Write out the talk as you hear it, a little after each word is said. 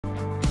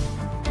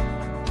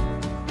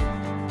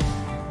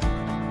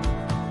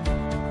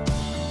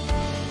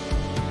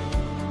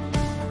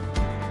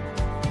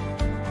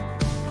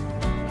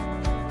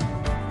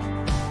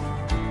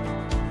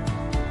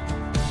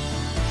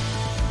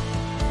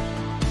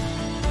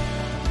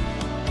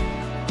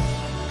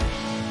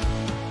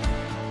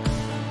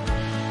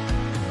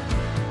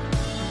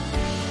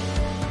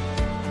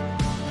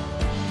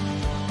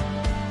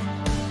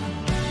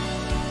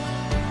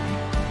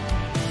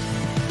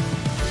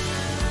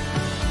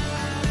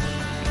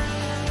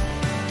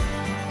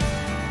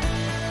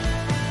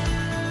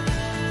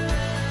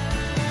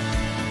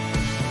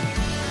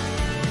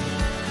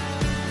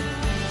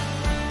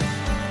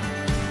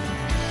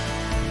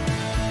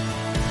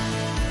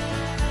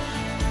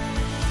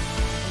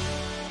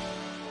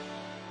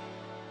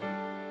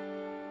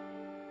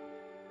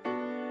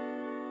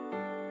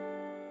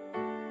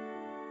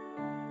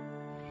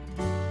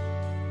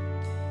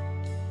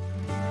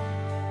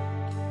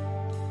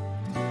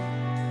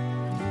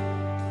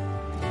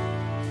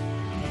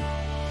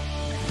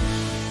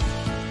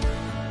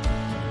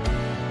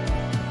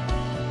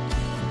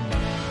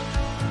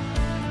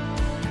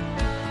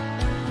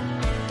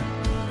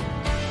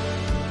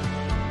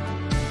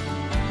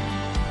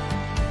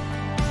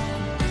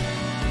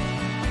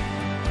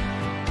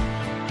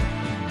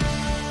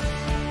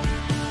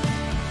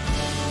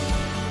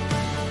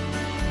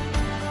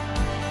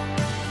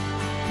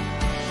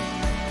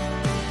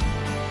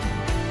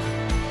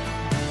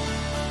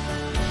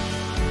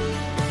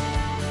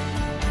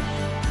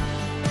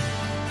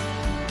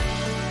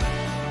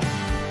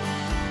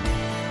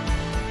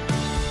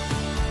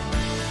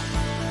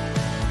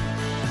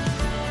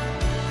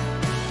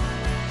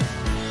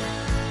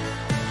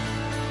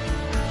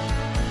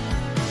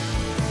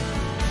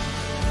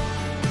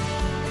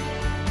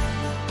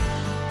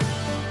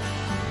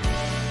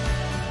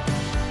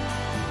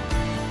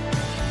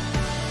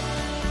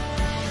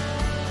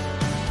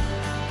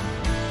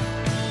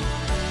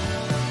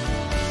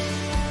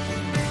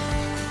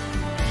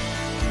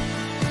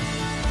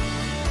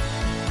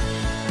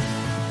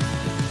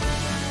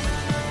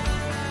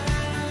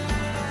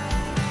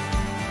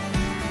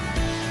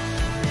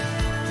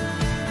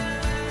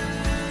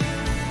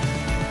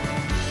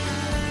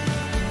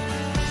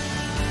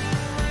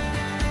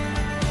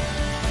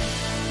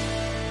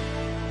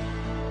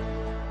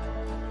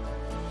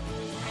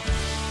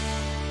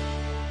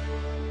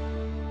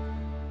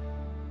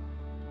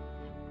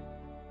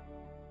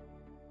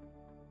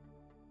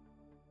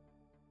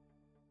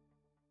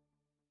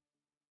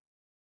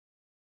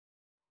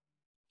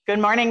Good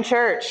morning,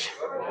 church.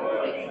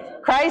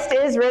 Christ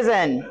is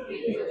risen.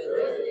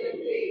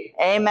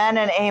 Amen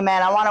and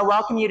amen. I want to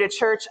welcome you to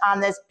church on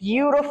this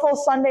beautiful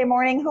Sunday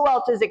morning. Who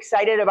else is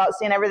excited about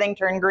seeing everything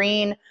turn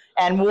green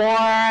and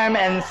warm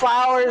and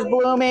flowers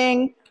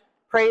blooming?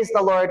 Praise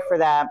the Lord for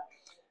that.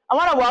 I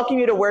want to welcome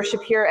you to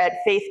worship here at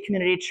Faith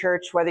Community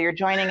Church, whether you're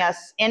joining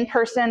us in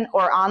person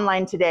or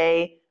online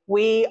today.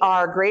 We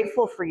are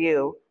grateful for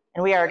you,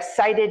 and we are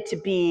excited to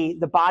be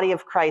the body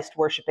of Christ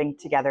worshiping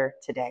together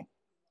today.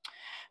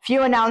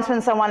 Few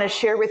announcements I want to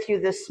share with you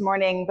this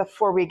morning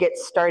before we get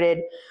started.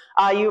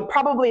 You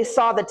probably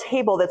saw the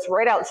table that's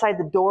right outside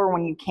the door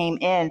when you came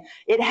in.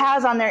 It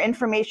has on there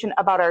information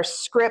about our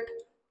Script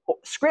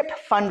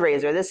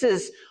fundraiser. This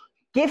is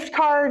gift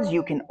cards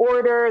you can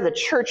order. The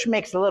church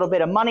makes a little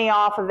bit of money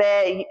off of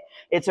it.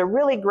 It's a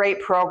really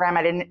great program.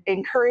 I'd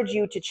encourage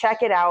you to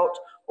check it out.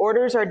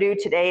 Orders are due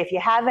today. If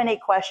you have any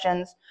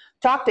questions,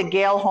 talk to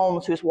Gail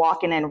Holmes, who's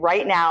walking in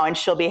right now, and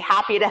she'll be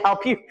happy to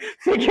help you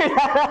figure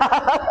that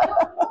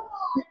out.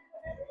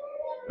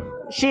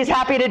 She's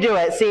happy to do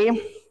it, see?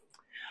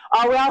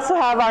 We also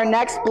have our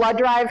next blood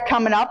drive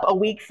coming up a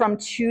week from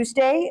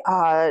Tuesday,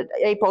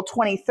 April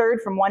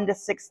 23rd from 1 to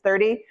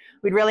 6:30.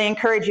 We'd really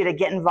encourage you to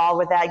get involved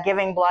with that.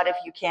 Giving blood, if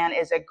you can,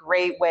 is a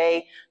great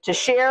way to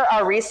share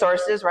our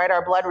resources, right,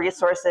 our blood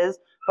resources,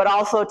 but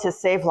also to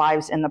save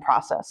lives in the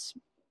process.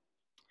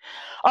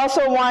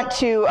 Also want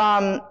to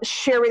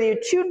share with you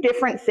two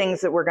different things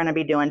that we're going to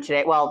be doing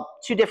today. Well,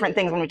 two different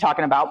things we're going to be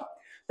talking about.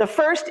 The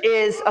first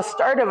is a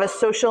start of a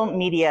social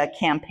media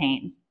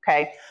campaign,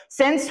 okay?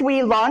 Since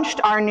we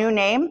launched our new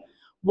name,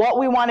 what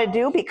we want to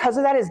do because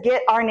of that is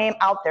get our name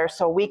out there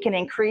so we can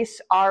increase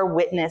our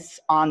witness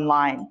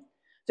online.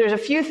 There's a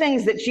few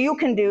things that you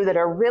can do that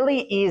are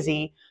really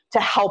easy to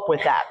help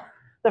with that.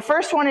 The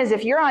first one is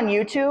if you're on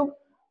YouTube,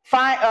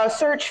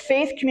 search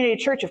Faith Community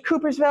Church of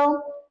Coopersville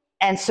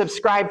and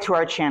subscribe to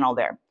our channel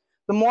there.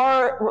 The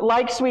more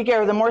likes we get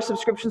or the more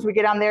subscriptions we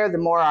get on there, the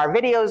more our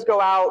videos go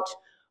out.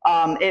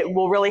 It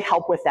will really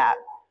help with that.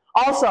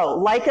 Also,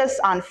 like us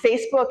on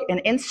Facebook and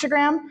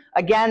Instagram.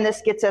 Again,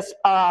 this gets us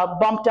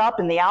bumped up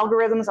in the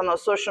algorithms on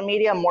those social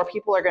media. More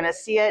people are going to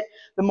see it.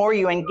 The more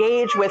you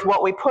engage with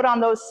what we put on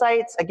those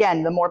sites,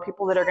 again, the more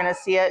people that are going to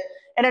see it,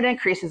 and it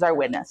increases our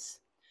witness.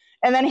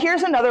 And then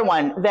here's another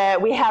one that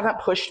we haven't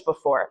pushed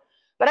before.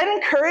 But I'd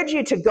encourage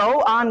you to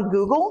go on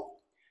Google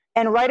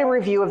and write a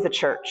review of the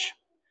church.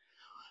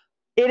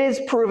 It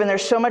is proven,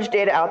 there's so much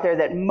data out there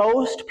that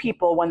most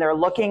people, when they're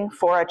looking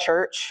for a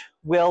church,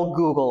 will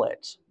Google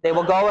it. They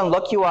will go and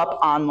look you up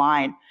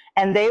online,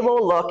 and they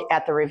will look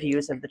at the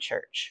reviews of the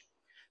church.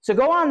 So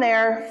go on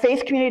there,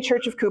 Faith Community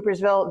Church of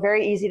Coopersville,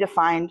 very easy to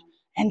find,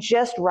 and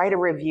just write a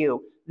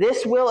review.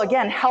 This will,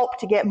 again, help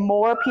to get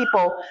more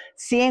people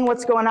seeing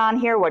what's going on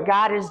here, what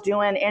God is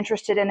doing,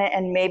 interested in it,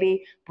 and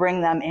maybe bring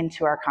them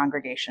into our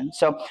congregation.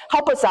 So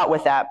help us out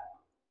with that.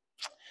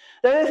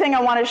 The other thing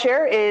I want to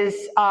share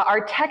is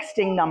our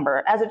texting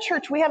number. As a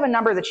church, we have a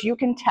number that you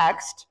can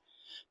text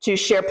to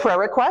share prayer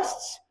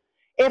requests.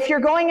 If you're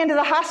going into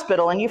the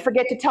hospital and you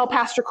forget to tell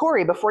Pastor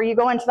Corey before you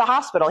go into the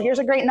hospital, here's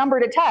a great number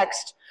to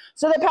text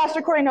so that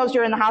Pastor Corey knows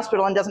you're in the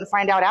hospital and doesn't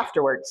find out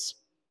afterwards.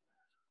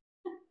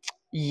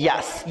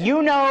 Yes,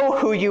 you know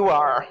who you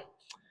are.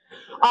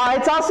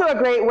 It's also a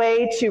great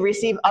way to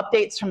receive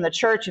updates from the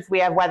church if we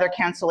have weather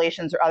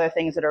cancellations or other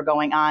things that are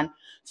going on.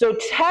 So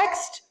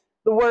text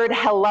the word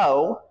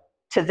hello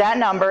to that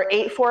number,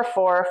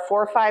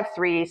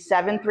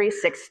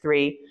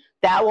 844-453-7363.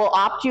 That will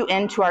opt you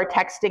into our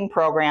texting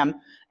program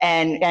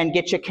and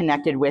get you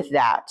connected with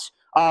that.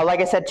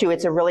 Like I said, too,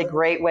 it's a really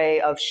great way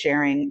of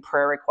sharing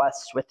prayer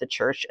requests with the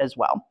church as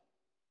well.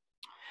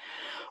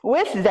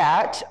 With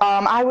that,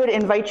 I would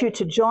invite you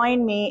to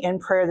join me in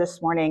prayer this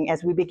morning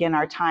as we begin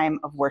our time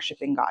of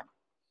worshiping God.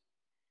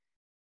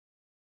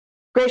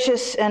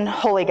 Gracious and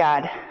holy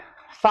God,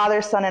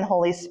 Father, Son, and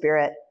Holy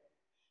Spirit,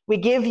 we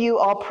give you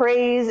all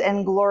praise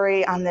and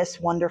glory on this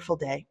wonderful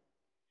day.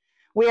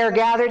 We are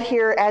gathered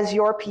here as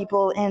your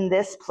people in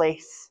this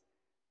place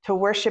to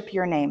worship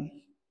your name,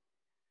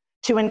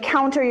 to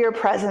encounter your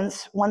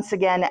presence once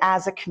again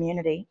as a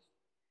community,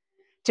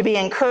 to be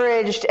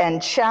encouraged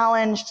and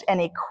challenged and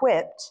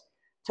equipped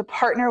to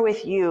partner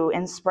with you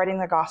in spreading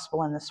the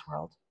gospel in this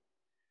world.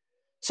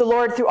 So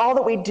Lord, through all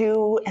that we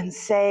do and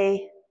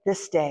say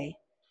this day,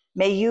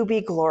 may you be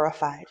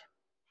glorified.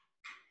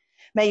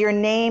 May your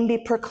name be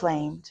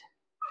proclaimed,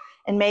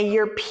 and may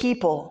your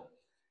people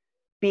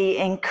be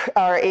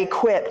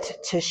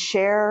equipped to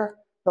share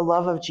the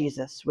love of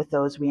Jesus with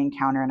those we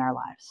encounter in our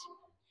lives.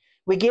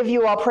 We give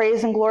you all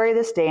praise and glory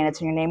this day, and it's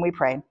in your name we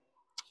pray.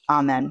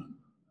 Amen.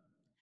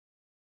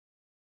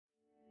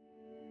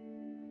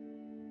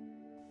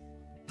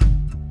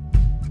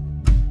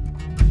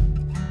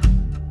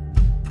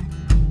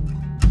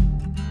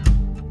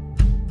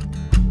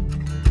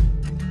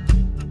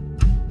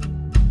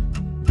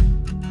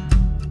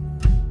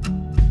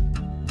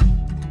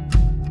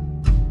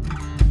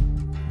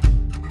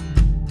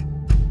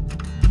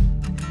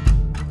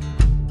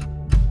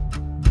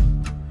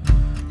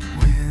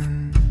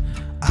 When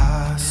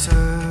I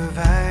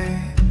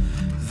survey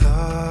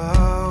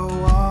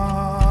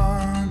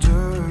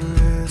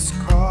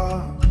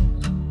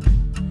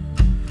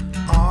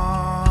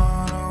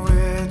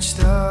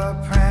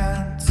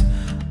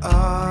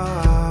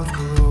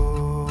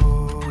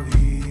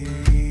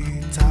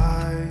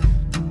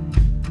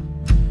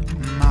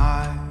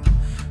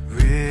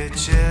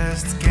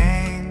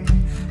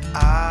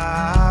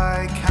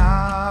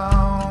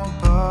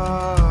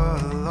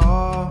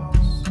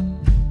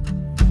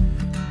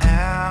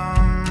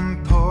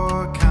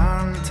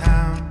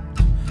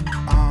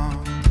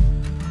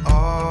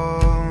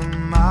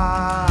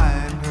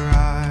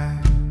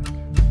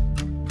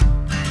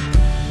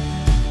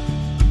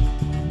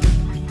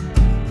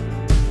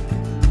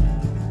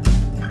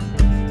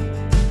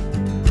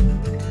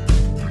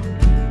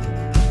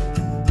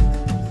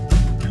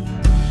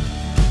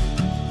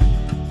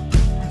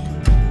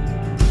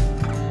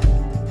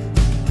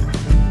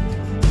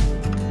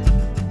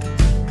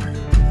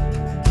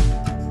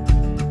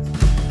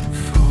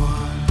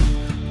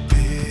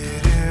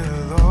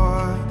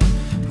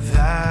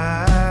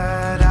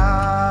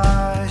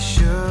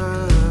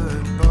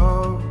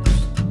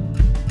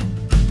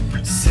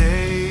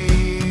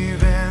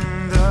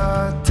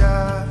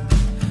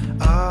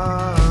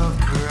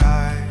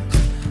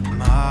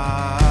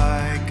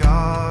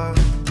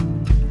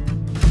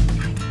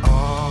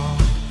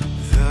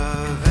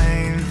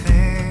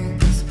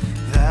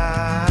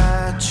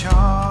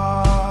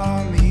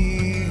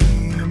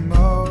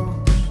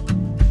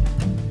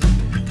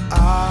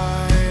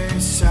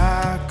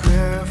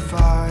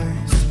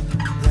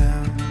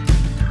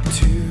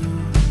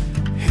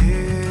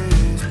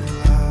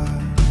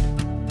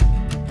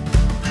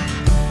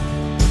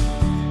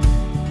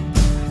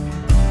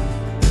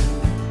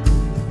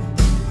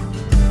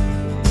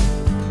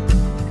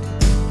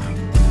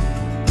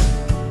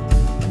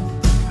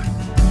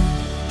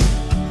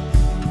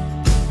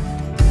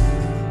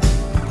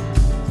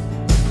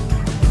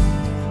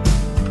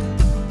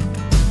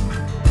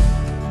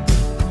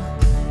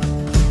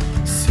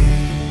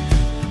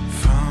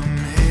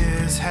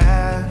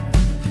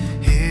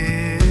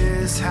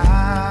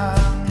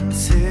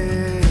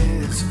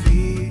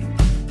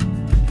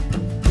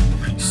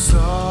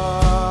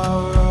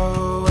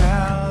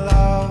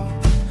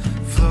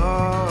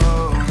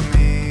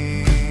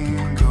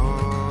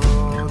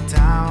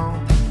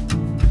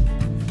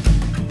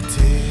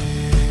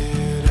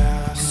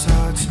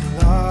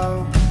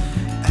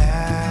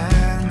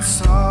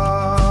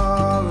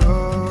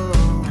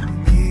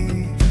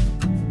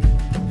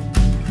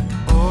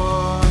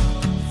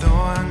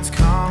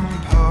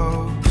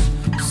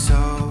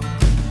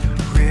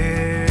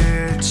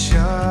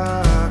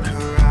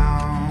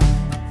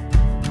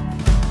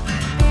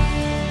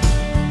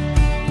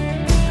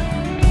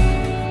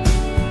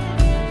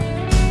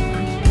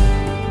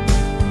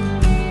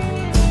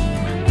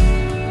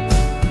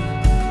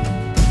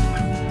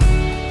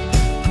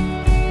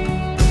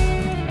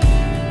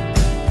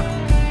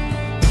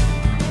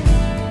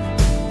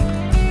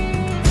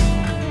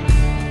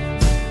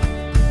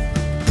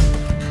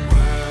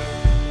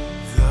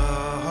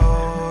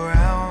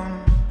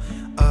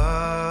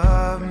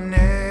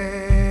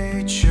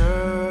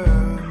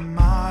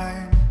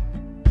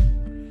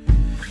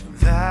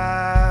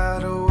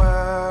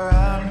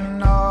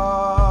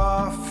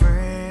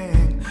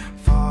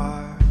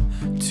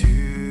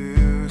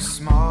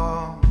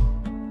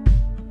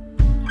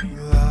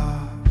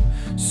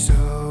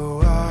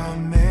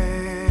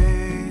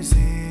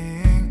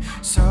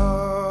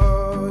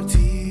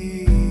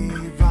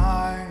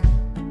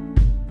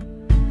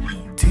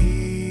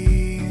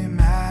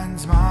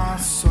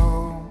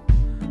soul,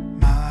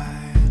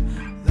 my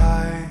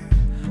life,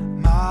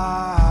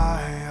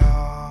 my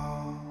all.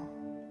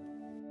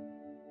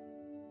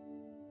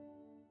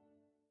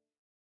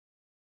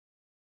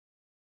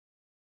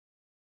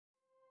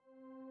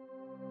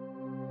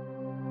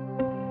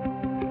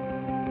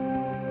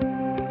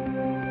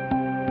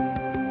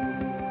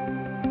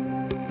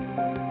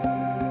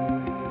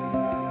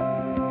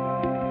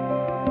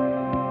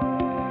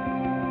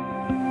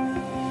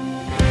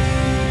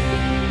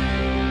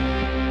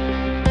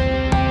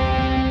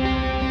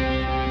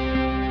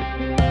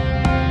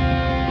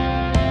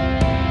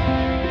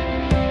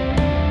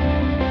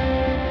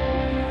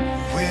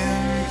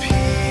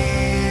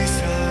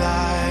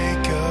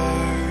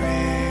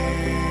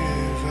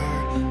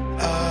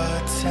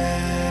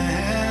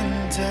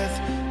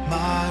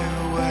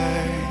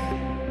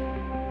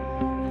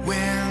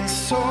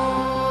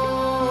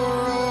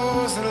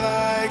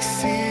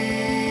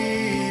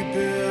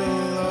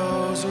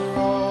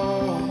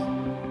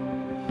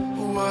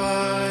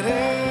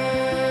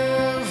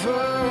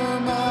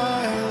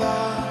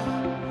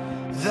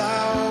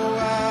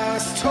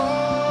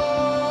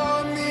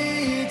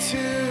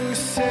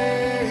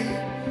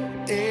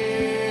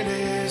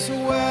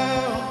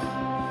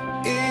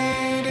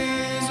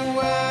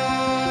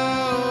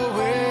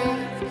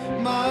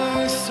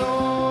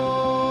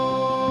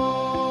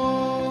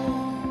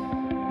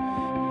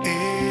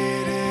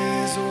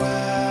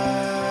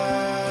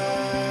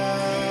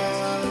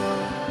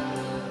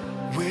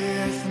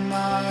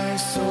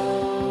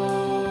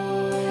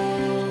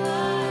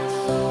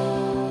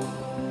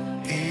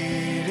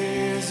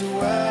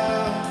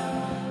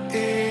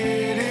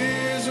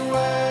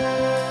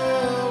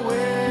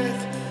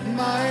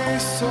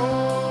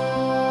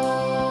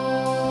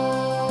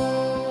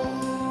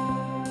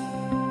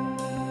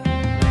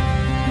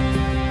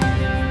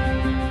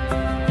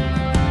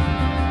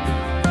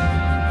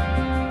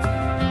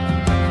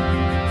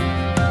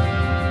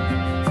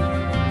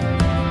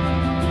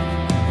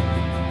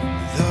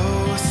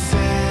 Though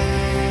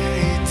Satan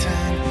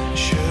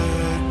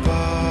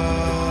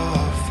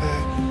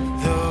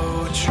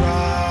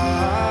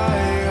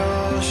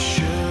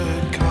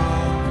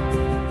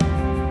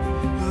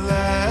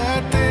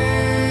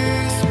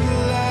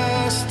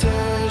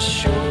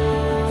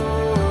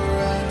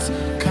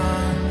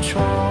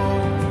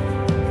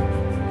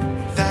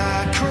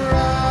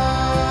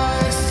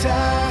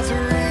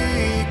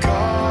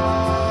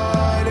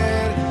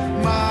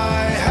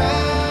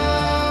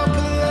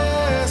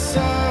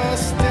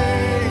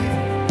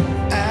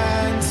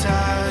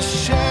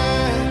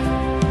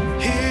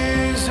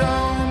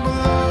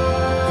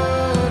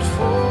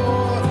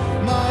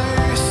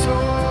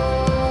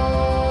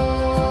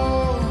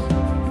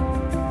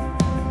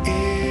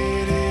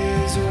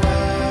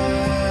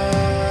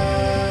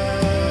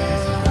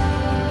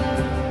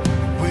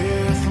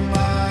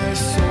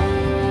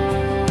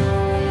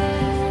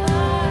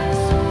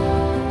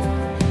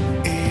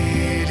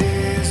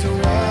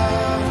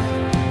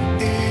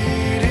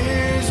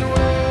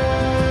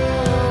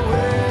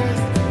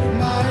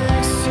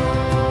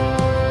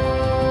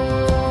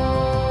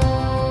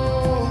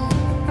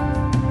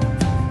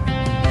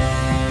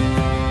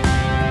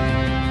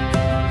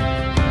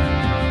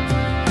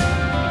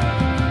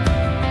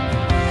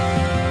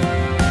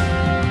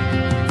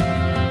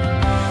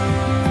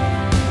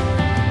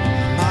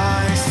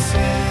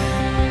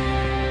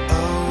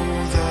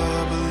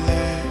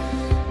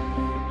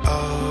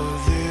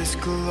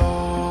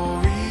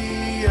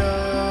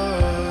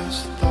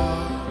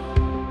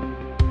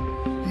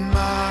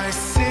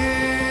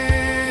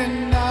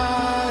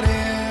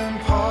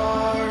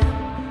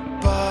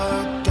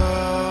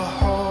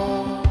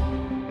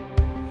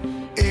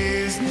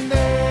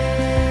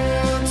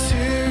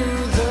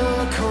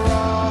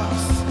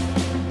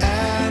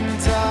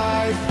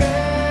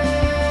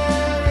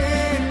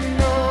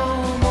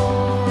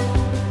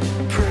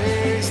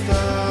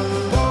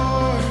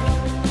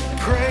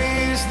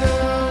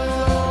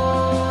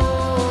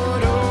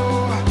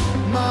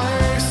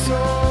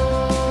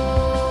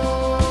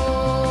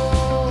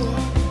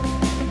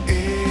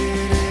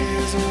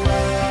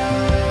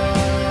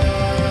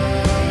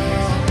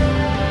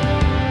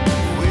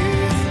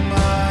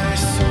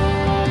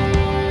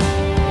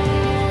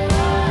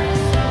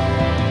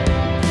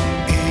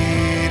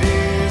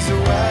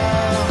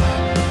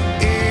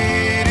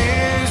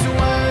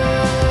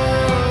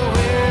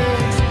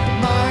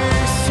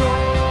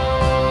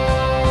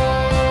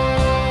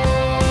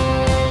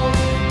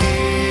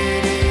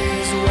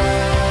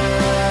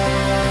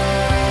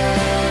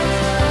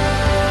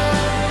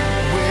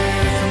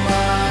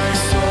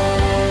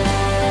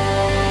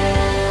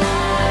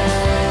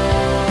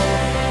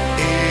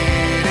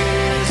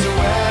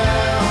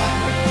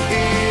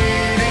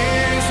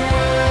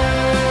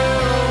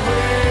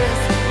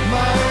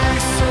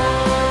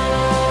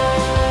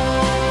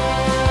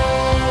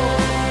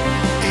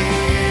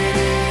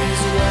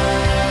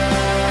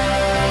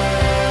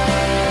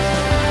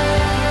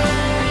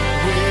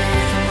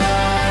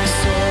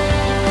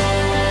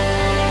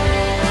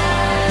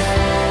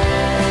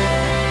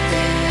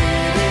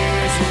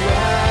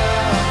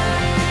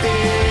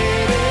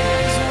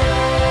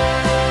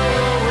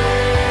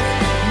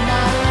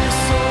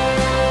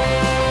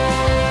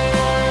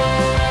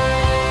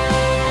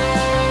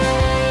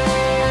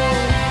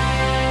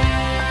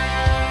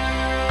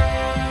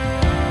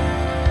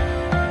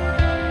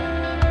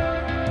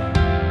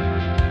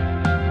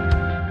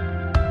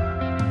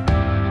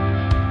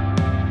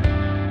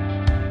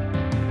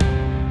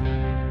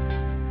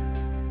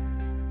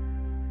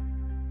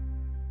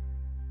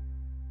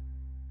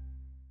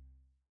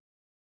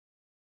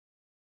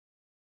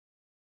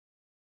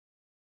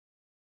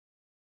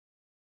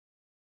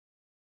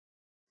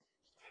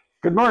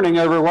Good morning,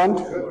 everyone.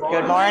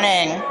 Good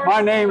morning.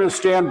 My name is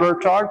Stan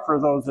Bertog,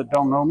 for those that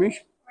don't know me.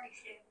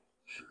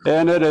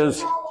 And it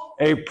is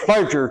a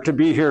pleasure to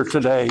be here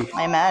today.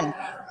 Amen.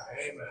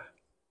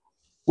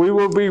 We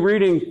will be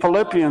reading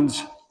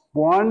Philippians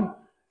 1,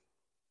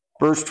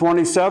 verse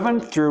 27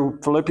 through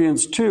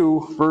Philippians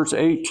 2, verse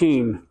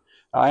 18.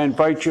 I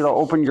invite you to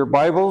open your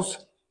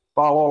Bibles,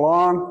 follow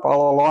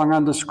along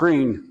on the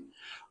screen.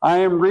 I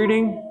am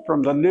reading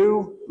from the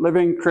New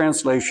Living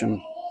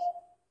Translation.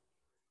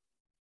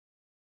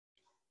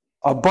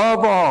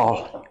 Above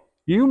all,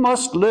 you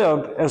must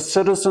live as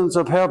citizens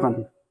of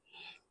heaven,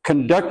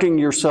 conducting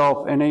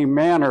yourself in a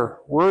manner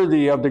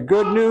worthy of the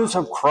good news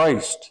of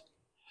Christ.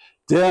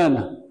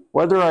 Then,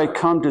 whether I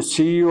come to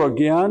see you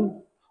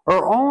again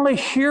or only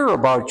hear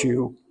about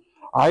you,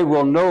 I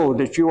will know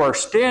that you are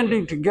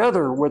standing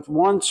together with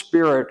one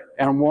spirit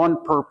and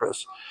one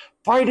purpose,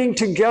 fighting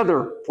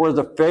together for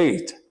the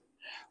faith,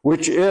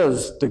 which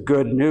is the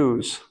good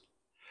news.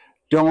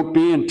 Don't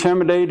be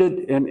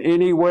intimidated in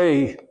any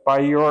way by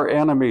your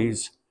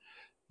enemies.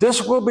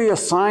 This will be a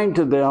sign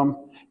to them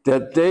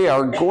that they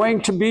are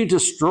going to be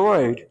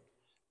destroyed,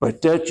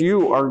 but that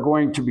you are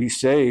going to be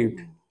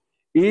saved,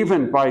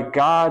 even by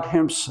God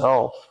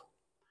Himself.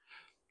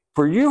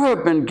 For you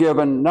have been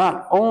given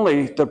not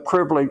only the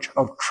privilege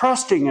of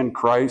trusting in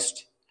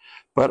Christ,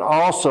 but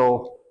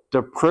also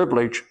the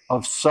privilege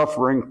of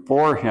suffering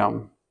for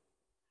Him.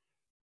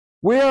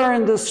 We are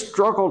in this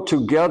struggle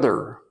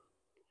together.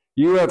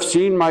 You have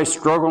seen my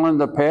struggle in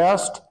the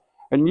past,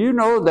 and you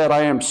know that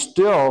I am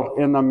still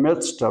in the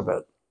midst of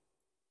it.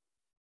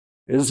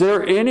 Is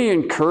there any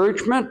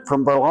encouragement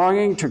from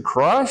belonging to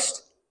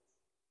Christ?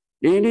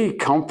 Any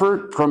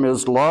comfort from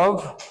His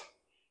love?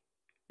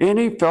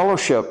 Any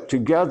fellowship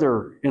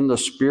together in the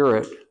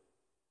Spirit?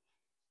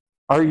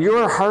 Are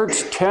your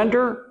hearts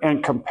tender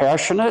and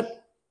compassionate?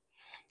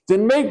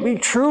 Then make me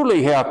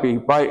truly happy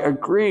by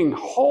agreeing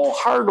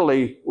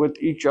wholeheartedly with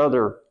each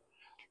other,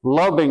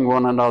 loving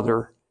one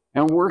another,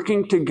 and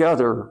working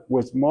together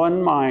with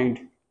one mind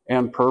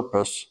and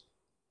purpose.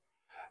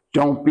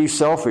 Don't be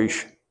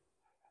selfish.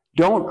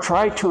 Don't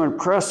try to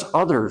impress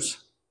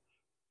others.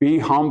 Be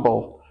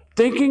humble,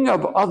 thinking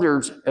of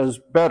others as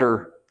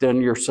better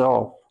than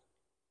yourself.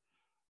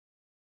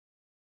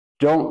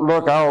 Don't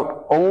look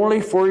out only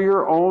for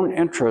your own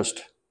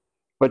interest,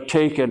 but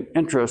take an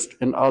interest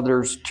in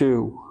others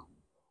too.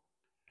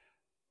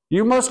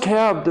 You must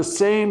have the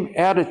same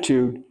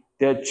attitude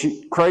that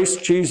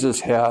Christ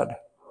Jesus had.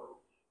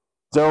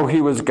 Though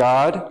He was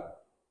God,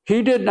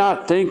 He did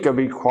not think of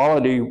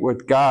equality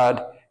with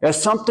God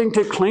as something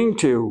to cling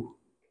to.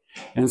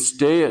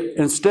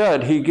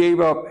 Instead, He gave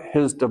up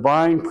His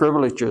divine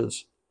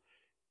privileges.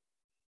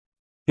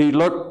 He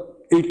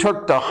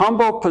took the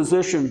humble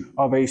position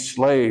of a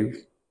slave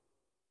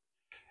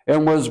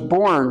and was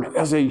born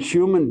as a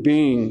human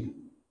being.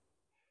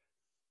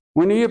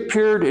 When He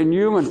appeared in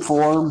human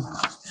form,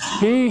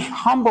 He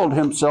humbled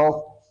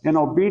Himself in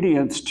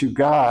obedience to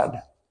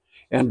God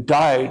and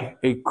died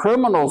a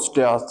criminal's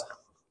death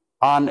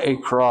on a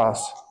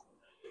cross.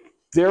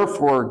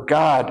 Therefore,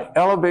 God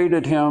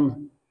elevated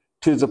Him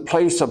to the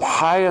place of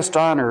highest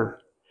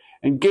honor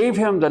and gave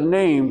Him the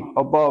name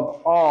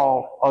above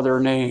all other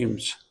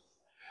names,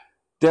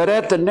 that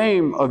at the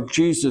name of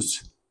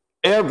Jesus,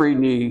 every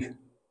knee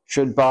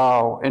should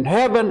bow in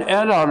heaven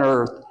and on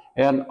earth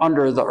and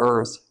under the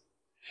earth,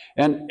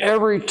 and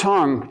every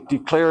tongue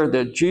declare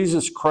that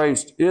Jesus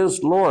Christ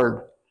is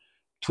Lord,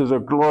 to the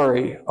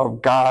glory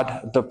of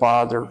God the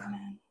Father.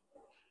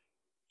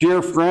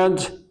 Dear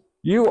friends,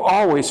 you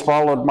always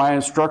followed my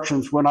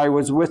instructions when I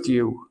was with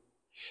you.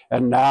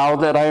 And now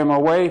that I am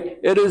away,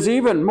 it is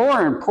even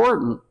more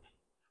important.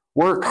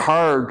 Work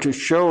hard to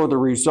show the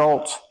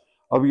results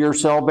of your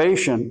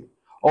salvation,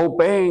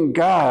 obeying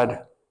God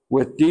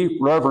with deep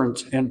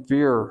reverence and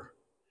fear.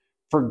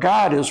 For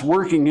God is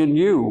working in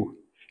you,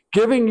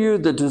 giving you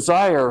the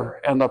desire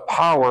and the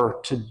power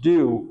to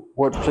do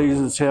what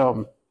pleases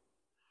Him.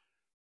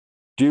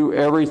 Do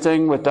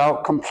everything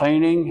without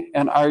complaining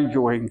and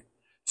arguing,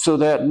 so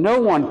that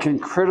no one can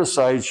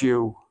criticize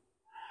you.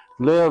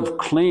 Live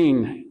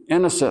clean,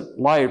 innocent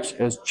lives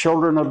as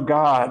children of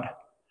God,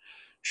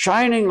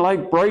 shining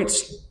like bright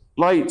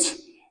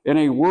lights in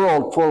a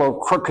world full of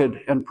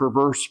crooked and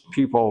perverse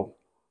people.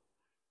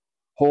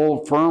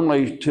 Hold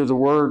firmly to the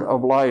word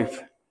of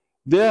life.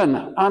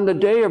 Then, on the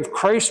day of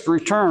Christ's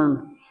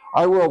return,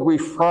 I will be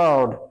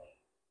proud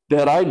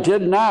that I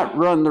did not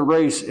run the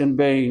race in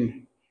vain,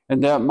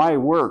 and that my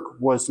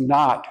work was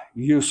not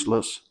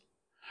useless.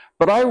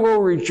 But I will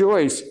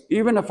rejoice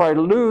even if I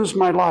lose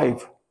my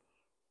life,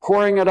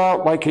 pouring it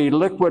out like a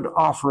liquid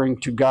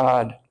offering to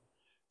God,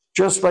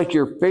 just like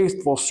your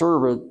faithful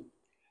servant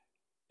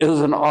is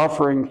an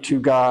offering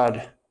to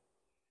God.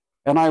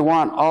 And I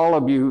want all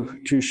of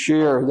you to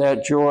share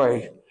that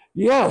joy.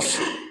 Yes,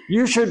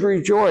 you should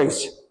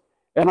rejoice,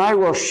 and I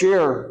will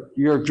share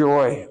your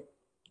joy.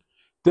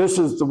 This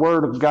is the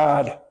word of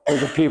God for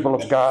the people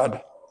of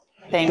God.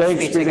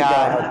 Thanks be to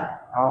God.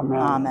 Amen.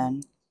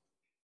 Amen.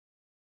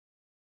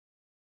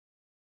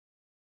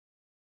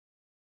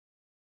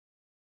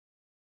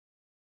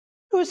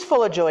 Who's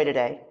full of joy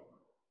today?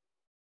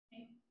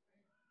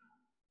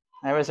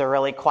 There was a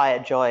really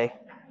quiet joy.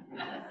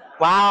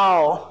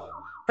 Wow.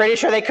 Pretty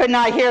sure they could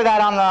not hear that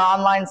on the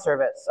online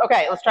service.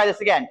 Okay, let's try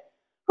this again.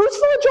 Who's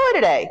full of joy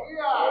today?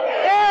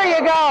 There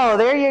you go.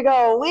 There you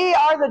go. We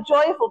are the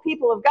joyful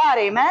people of God.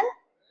 Amen?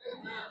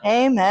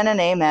 Amen and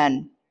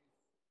amen.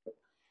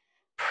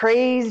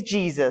 Praise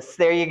Jesus.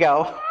 There you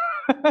go.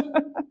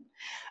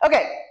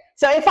 Okay,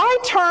 so if I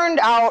turned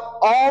out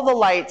all the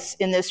lights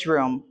in this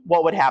room,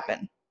 what would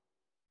happen?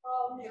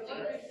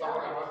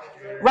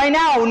 Right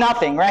now,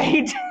 nothing,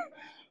 right?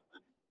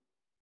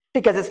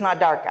 Because it's not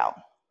dark out.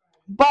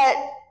 But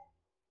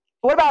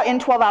what about in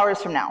 12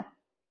 hours from now?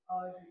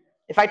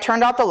 If I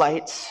turned out the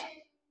lights,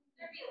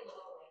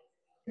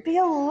 it'd be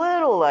a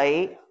little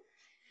light.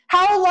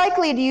 How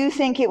likely do you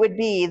think it would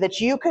be that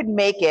you could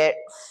make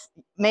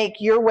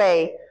your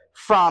way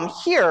from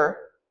here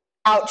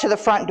out to the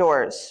front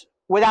doors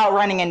without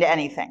running into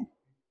anything?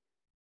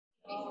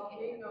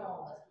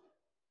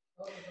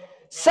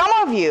 Some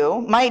of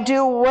you might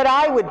do what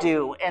I would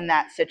do in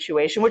that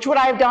situation, which would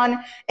I have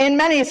done in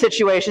many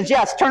situations.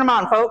 Yes, turn them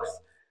on, folks.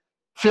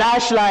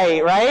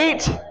 Flashlight,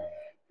 right?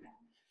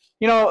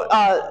 You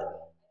know,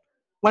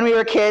 when we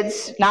were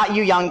kids, not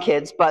you young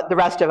kids, but the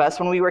rest of us,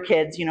 when we were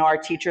kids, you know, our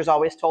teachers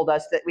always told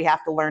us that we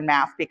have to learn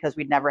math because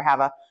we'd never have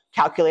a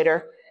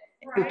calculator.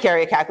 We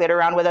carry a calculator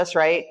around with us,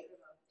 right?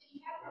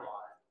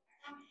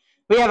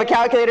 We have a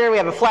calculator, we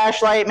have a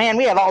flashlight, man,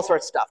 we have all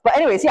sorts of stuff. But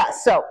anyways,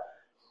 yes, so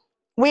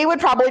we would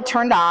probably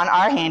turn on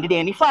our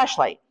handy-dandy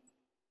flashlight.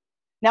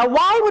 Now,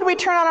 why would we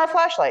turn on our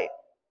flashlight?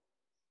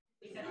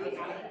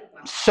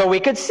 So we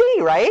could see,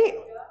 right?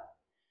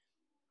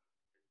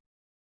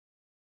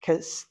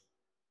 Because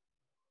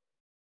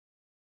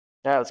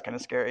that was kind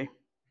of scary.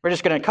 We're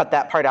just going to cut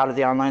that part out of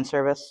the online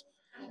service.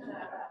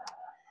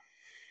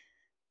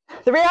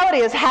 The reality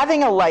is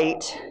having a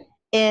light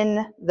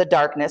in the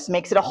darkness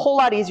makes it a whole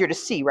lot easier to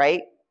see,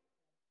 right?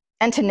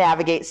 And to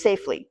navigate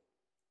safely.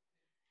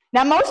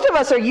 Now, most of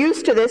us are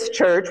used to this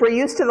church. We're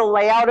used to the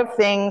layout of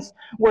things,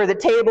 where the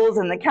tables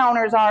and the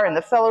counters are in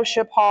the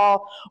fellowship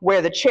hall,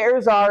 where the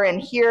chairs are in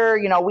here.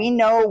 You know, we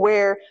know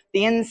where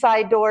the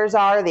inside doors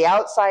are, the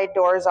outside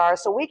doors are,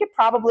 so we could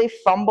probably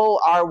fumble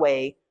our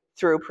way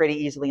through pretty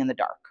easily in the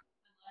dark.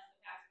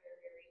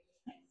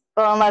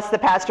 Well, unless the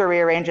pastor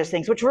rearranges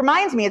things, which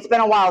reminds me, it's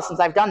been a while since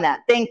I've done that.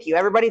 Thank you.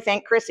 Everybody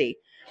thank Chrissy.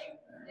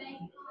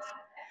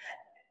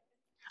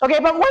 Okay,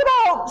 but what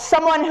about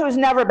someone who's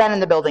never been in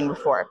the building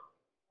before?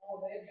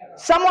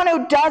 Someone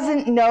who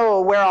doesn't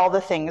know where all the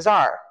things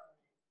are.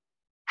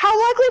 How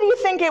likely do you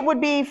think it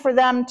would be for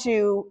them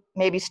to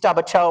maybe stub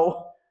a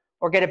toe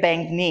or get a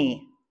banged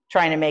knee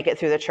trying to make it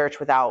through the church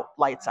without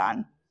lights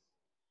on?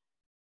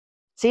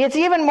 See, it's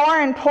even more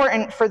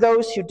important for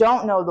those who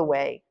don't know the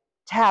way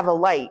to have a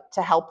light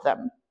to help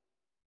them.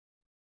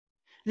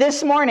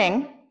 This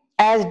morning,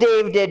 as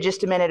Dave did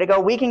just a minute ago,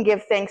 we can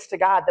give thanks to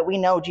God that we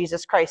know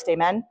Jesus Christ,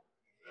 amen?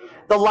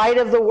 The light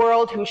of the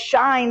world, who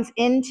shines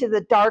into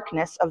the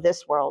darkness of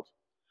this world,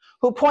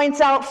 who points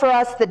out for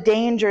us the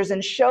dangers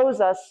and shows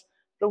us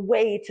the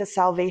way to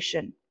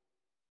salvation.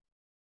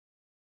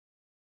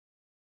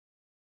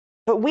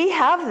 But we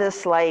have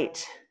this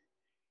light,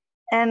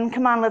 and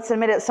come on, let's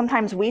admit it,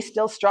 sometimes we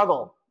still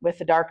struggle with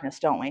the darkness,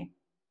 don't we?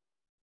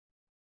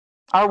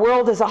 Our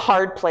world is a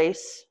hard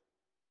place,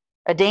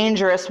 a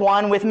dangerous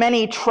one, with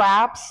many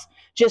traps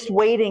just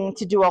waiting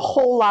to do a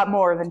whole lot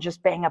more than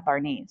just bang up our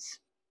knees.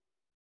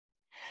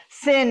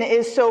 Sin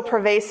is so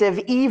pervasive,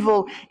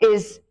 evil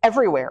is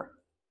everywhere.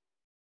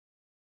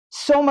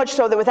 So much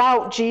so that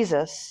without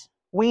Jesus,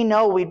 we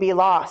know we'd be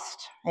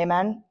lost.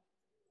 Amen?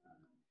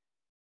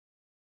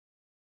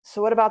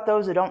 So what about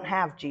those who don't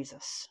have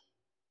Jesus?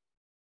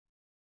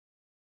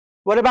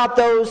 What about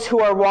those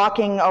who are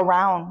walking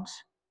around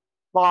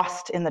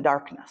lost in the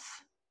darkness?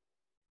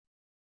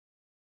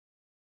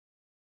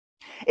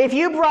 If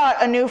you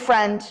brought a new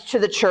friend to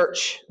the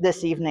church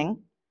this evening,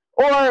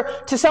 or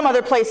to some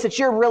other place that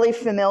you're really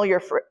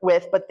familiar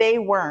with, but they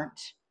weren't,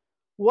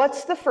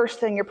 what's the first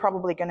thing you're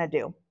probably going to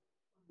do?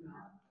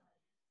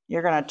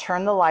 You're going to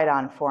turn the light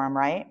on for them,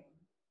 right?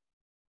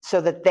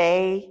 So that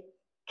they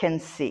can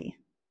see.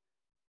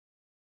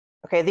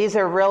 Okay, these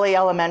are really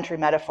elementary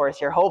metaphors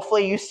here.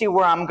 Hopefully you see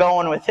where I'm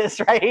going with this,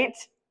 right?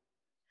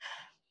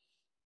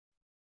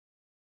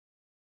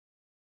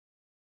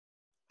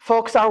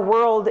 Folks, our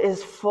world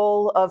is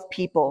full of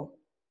people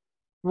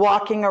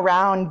walking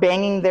around,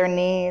 banging their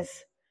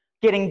knees,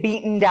 getting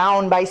beaten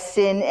down by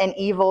sin and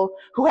evil,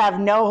 who have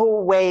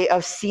no way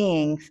of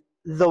seeing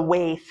the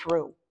way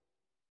through.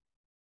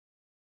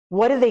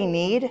 What do they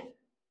need?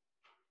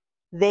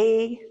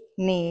 They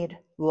need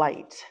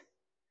light.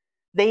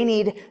 They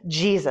need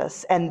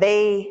Jesus, and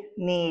they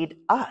need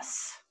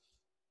us.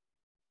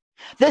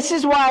 This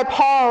is why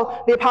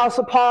Paul, the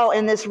Apostle Paul,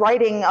 in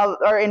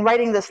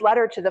writing this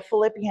letter to the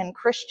Philippian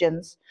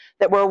Christians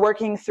that we're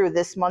working through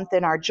this month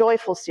in our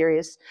Joyful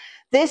series,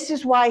 this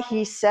is why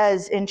he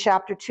says in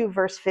chapter 2,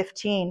 verse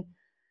 15,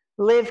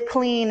 live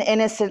clean,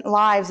 innocent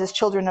lives as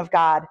children of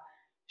God,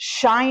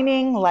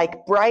 shining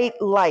like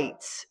bright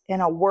lights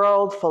in a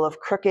world full of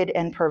crooked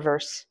and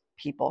perverse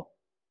people.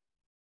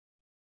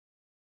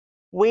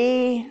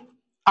 We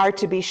are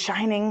to be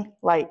shining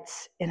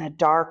lights in a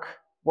dark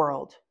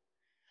world,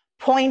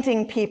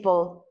 pointing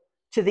people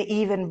to the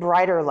even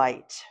brighter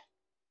light,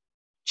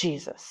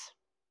 Jesus.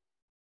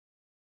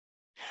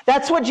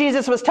 That's what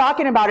Jesus was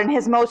talking about in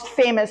his most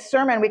famous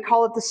sermon. We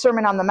call it the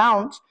Sermon on the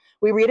Mount.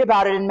 We read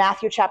about it in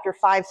Matthew chapter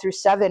 5 through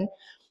 7.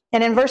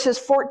 And in verses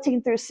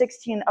 14 through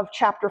 16 of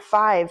chapter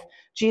 5,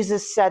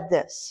 Jesus said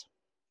this.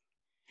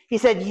 He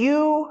said,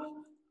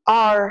 "You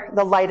are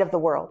the light of the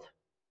world,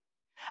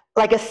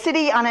 like a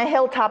city on a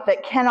hilltop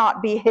that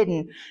cannot be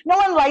hidden. No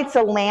one lights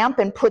a lamp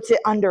and puts it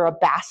under a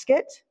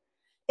basket.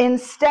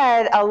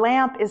 Instead, a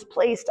lamp is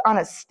placed on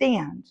a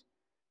stand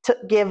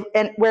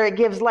where it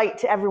gives light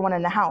to everyone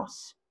in the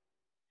house.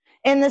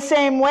 In the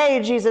same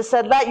way," Jesus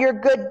said, "let your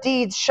good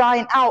deeds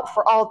shine out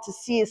for all to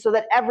see, so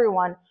that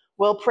everyone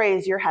will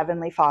praise your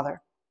heavenly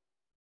Father."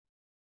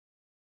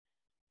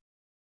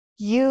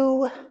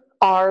 You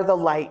are the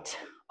light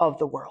of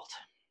the world,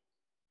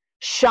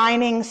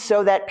 shining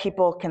so that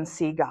people can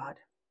see God.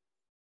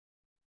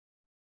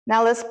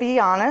 Now, let's be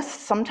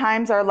honest.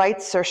 Sometimes our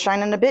lights are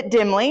shining a bit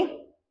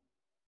dimly.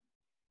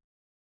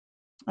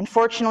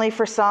 Unfortunately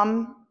for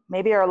some,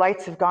 maybe our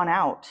lights have gone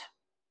out.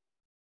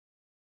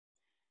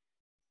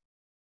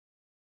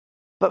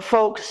 But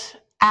folks,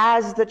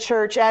 as the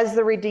church, as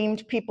the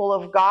redeemed people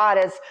of God,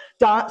 as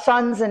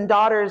sons and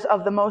daughters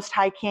of the Most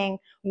High King,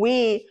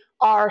 we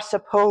are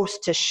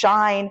supposed to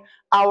shine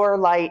our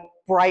light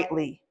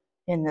brightly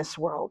in this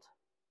world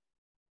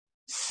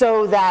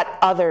so that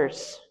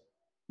others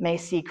may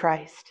see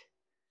Christ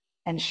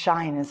and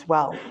shine as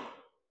well.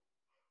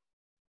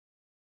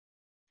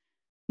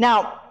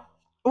 Now,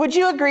 would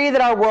you agree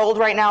that our world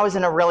right now is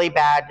in a really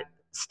bad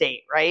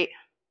state, right?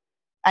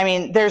 I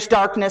mean, there's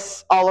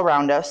darkness all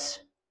around us.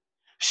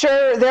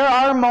 Sure, there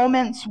are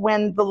moments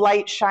when the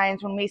light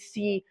shines, when we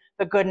see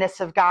the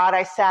goodness of God.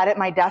 I sat at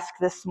my desk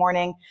this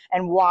morning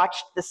and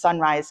watched the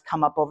sunrise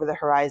come up over the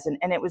horizon,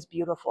 and it was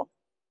beautiful.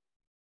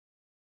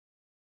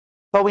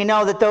 But we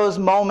know that those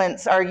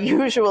moments are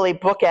usually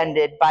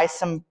bookended by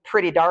some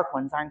pretty dark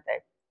ones, aren't they?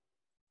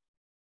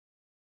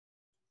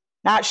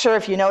 Not sure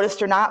if you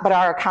noticed or not, but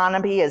our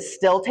economy is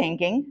still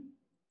tanking.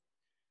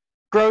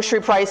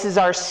 Grocery prices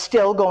are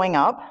still going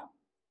up.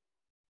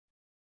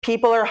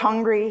 People are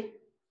hungry,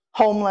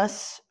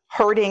 homeless,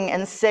 hurting,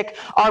 and sick.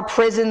 Our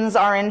prisons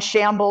are in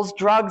shambles.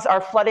 Drugs are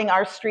flooding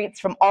our streets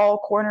from all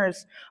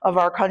corners of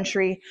our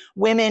country.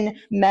 Women,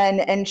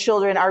 men, and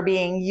children are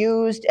being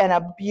used and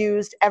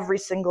abused every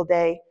single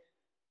day.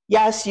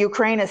 Yes,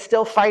 Ukraine is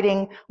still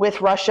fighting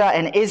with Russia,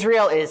 and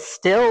Israel is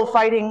still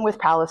fighting with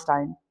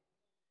Palestine.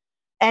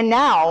 And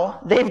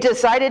now they've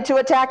decided to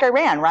attack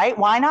Iran, right?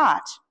 Why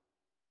not?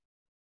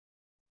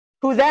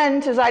 Who then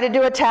decided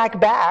to attack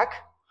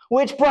back,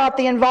 which brought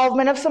the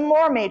involvement of some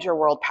more major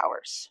world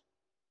powers.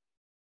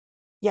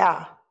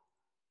 Yeah,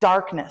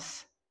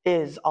 darkness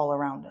is all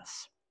around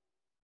us.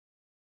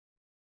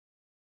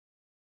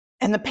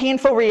 And the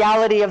painful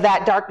reality of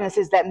that darkness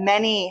is that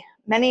many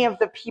of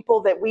the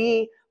people that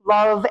we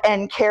love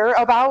and care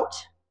about,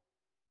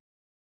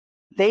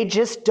 they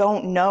just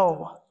don't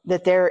know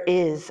that there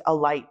is a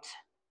light,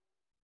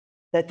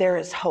 that there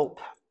is hope,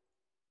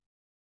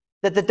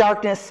 that the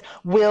darkness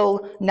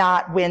will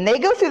not win. They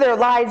go through their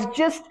lives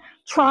just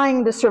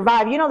trying to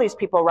survive. You know these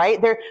people,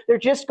 right? They're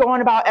just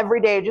going about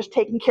every day, just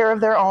taking care of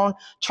their own,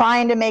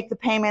 trying to make the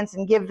payments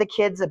and give the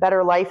kids a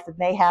better life than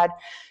they had,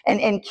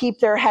 and keep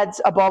their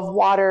heads above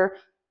water,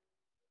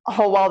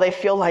 all while they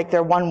feel like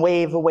they're one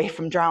wave away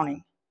from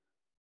drowning.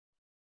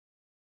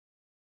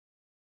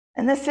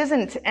 And this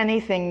isn't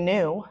anything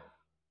new.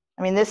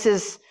 I mean, this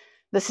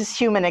is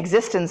human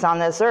existence on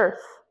this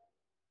earth.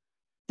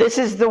 This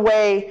is the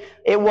way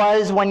it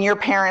was when your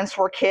parents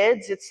were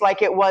kids. It's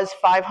like it was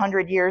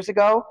 500 years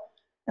ago.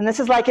 And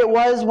this is like it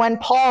was when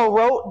Paul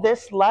wrote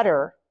this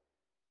letter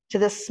to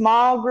this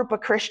small group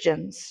of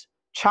Christians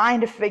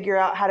trying to figure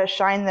out how to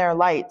shine their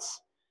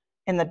lights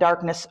in the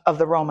darkness of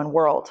the Roman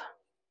world.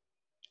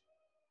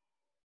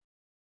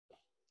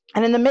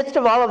 And in the midst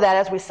of all of that,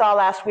 as we saw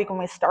last week when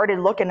we started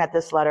looking at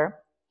this letter,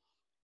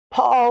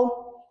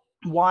 Paul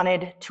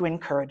wanted to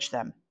encourage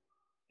them.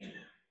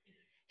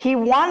 He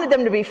wanted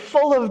them to be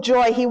full of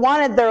joy. He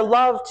wanted their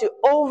love to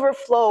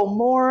overflow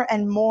more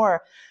and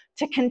more,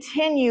 to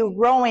continue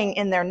growing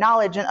in their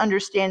knowledge and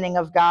understanding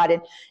of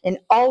God, and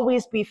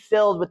always be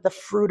filled with the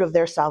fruit of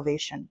their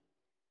salvation,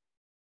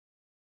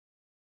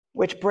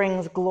 which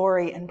brings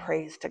glory and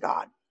praise to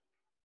God.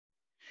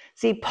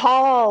 See,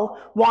 Paul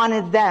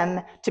wanted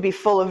them to be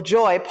full of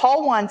joy.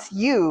 Paul wants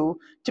you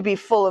to be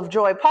full of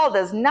joy. Paul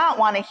does not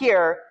want to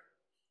hear,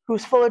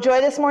 who's full of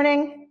joy this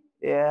morning?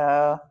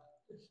 Yeah.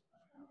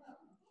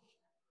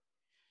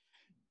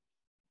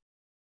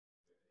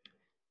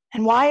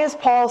 And why is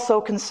Paul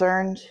so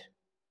concerned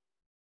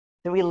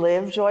that we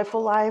live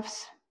joyful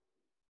lives?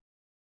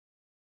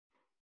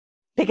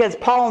 Because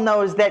Paul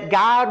knows that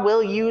God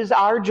will use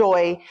our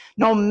joy,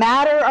 no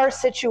matter our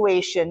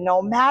situation,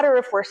 no matter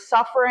if we're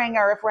suffering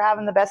or if we're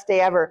having the best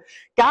day ever.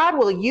 God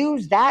will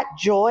use that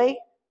joy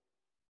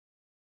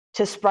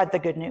to spread the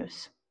good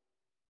news,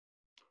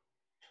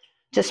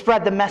 to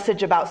spread the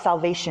message about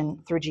salvation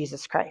through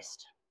Jesus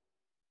Christ.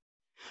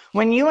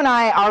 When you and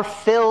I are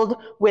filled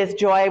with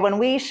joy, when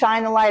we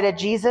shine the light of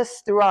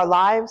Jesus through our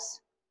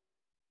lives,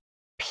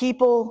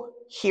 people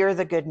hear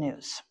the good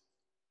news.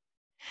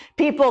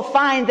 People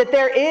find that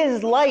there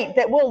is light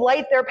that will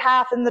light their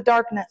path in the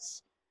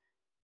darkness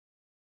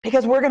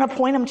because we're going to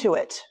point them to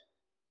it.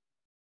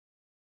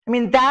 I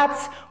mean,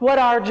 that's what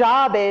our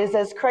job is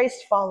as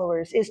Christ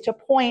followers, is to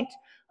point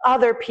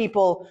other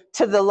people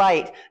to the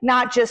light,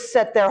 not just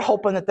sit there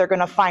hoping that they're going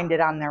to find it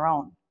on their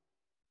own.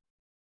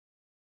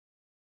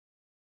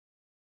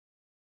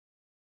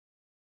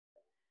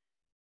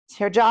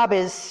 Your job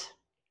is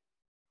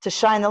to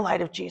shine the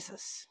light of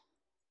Jesus,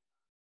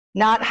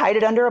 not hide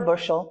it under a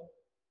bushel,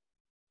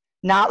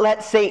 not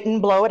let Satan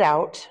blow it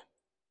out.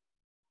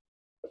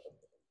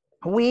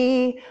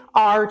 We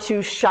are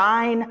to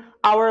shine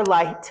our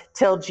light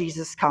till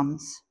Jesus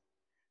comes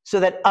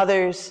so that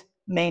others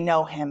may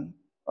know him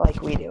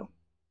like we do.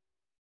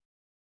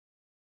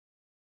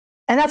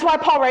 And that's why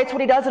Paul writes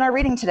what he does in our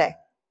reading today.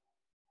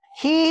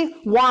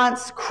 He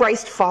wants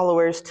Christ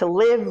followers to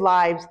live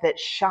lives that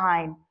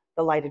shine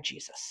the light of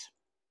Jesus.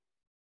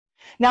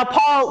 Now,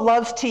 Paul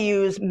loves to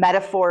use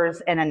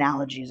metaphors and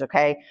analogies,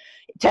 okay,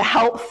 to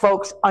help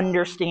folks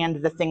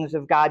understand the things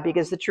of God,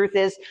 because the truth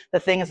is the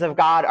things of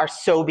God are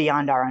so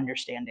beyond our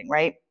understanding,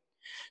 right?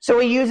 So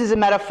he uses a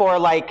metaphor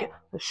like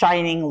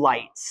shining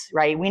lights,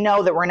 right? We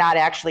know that we're not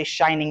actually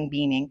shining,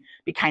 beaming.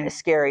 It'd be kind of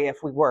scary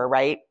if we were,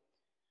 right?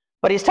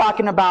 But he's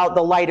talking about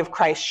the light of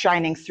Christ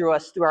shining through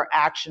us, through our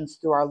actions,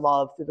 through our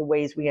love, through the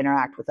ways we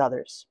interact with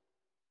others.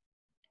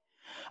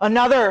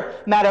 Another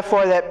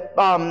metaphor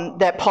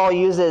that Paul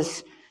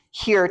uses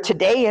here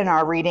today in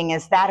our reading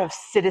is that of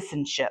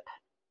citizenship.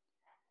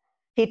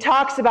 He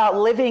talks about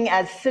living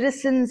as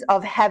citizens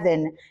of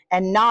heaven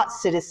and not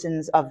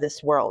citizens of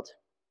this world.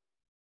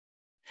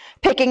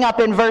 Picking up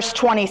in verse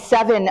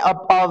 27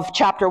 of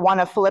chapter 1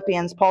 of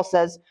Philippians, Paul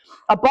says,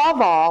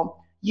 "Above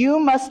all, you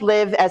must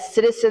live as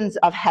citizens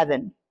of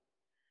heaven,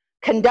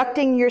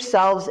 conducting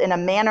yourselves in a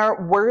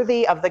manner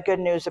worthy of the good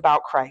news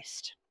about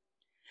Christ.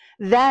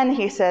 Then,"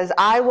 he says,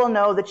 "I will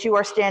know that you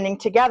are standing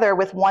together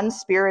with one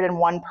spirit and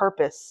one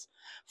purpose,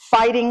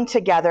 fighting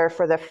together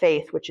for the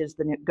faith, which is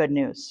the good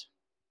news."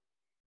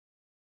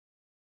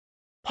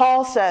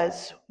 Paul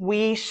says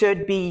we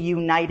should be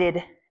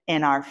united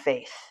in our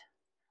faith.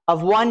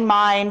 Of one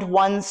mind,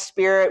 one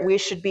spirit, we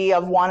should be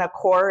of one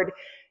accord,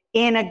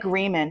 in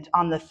agreement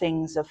on the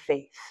things of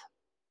faith.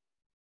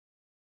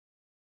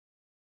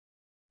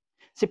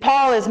 See,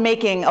 Paul is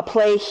making a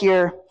play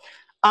here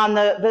on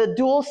the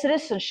dual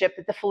citizenship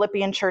that the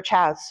Philippian church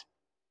has.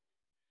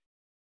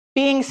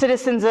 Being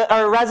citizens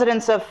or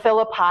residents of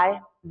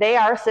Philippi, they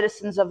are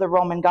citizens of the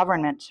Roman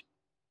government.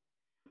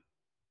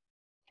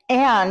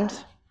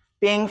 And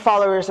being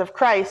followers of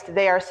Christ,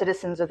 they are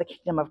citizens of the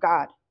kingdom of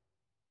God.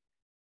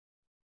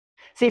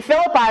 See,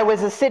 Philippi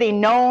was a city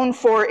known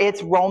for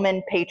its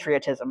Roman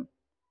patriotism,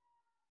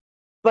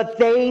 but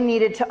they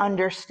needed to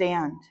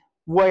understand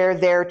where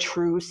their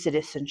true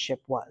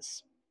citizenship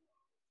was.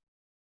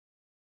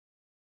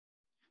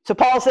 So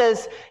Paul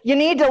says, you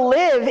need to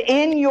live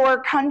in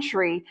your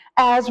country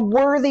as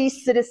worthy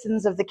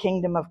citizens of the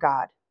kingdom of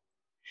God.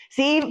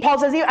 See, Paul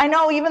says, I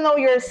know even though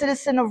you're a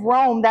citizen of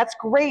Rome, that's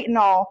great and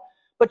all,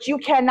 but you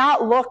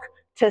cannot look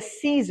to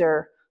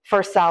Caesar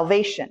for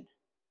salvation.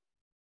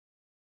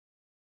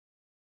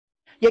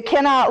 You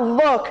cannot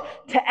look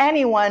to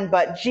anyone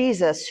but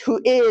Jesus, who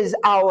is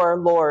our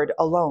Lord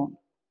alone.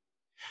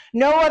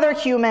 No other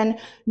human,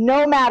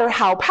 no matter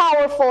how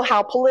powerful,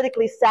 how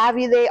politically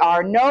savvy they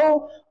are,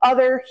 no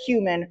other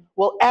human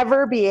will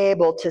ever be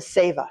able to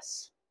save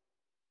us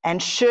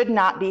and should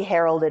not be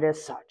heralded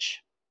as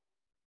such.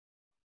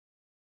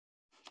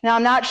 Now,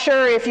 I'm not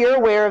sure if you're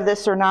aware of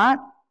this or not,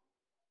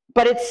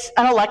 but it's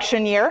an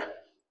election year.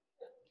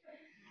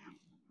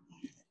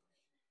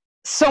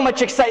 So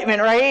much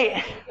excitement,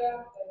 right?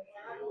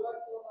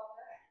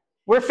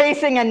 We're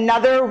facing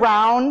another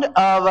round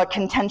of a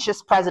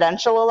contentious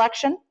presidential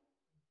election.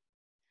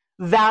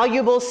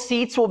 Valuable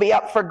seats will be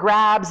up for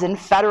grabs in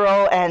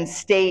federal and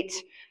state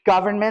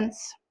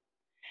governments.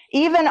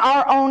 Even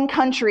our own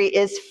country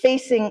is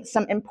facing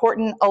some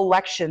important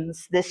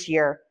elections this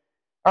year.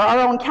 Or our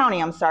own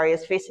county,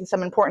 is facing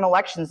some important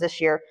elections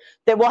this year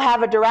that will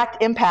have a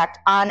direct impact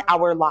on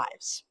our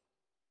lives.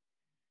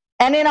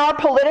 And in our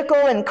political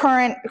and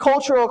current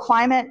cultural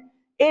climate,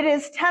 it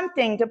is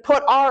tempting to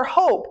put our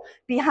hope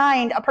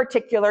behind a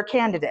particular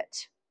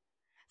candidate,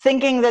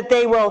 thinking that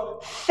they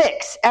will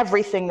fix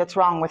everything that's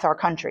wrong with our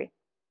country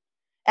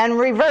and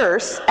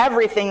reverse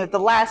everything that the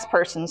last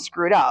person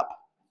screwed up.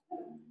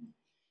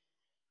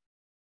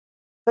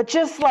 But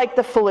just like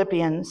the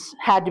Philippians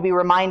had to be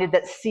reminded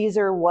that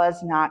Caesar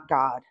was not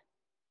God,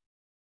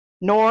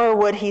 nor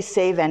would he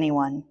save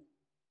anyone,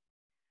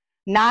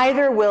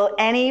 Neither will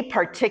any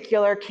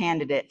particular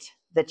candidate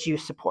that you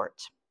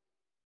support.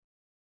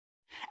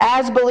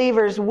 As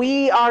believers,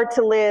 we are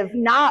to live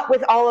not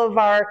with all of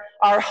our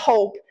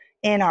hope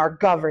in our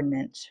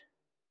government,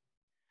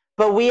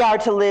 but we are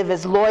to live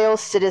as loyal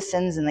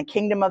citizens in the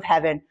kingdom of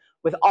heaven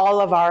with all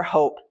of our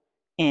hope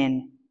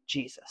in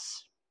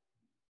Jesus.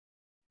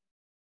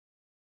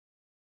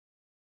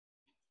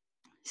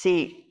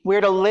 See,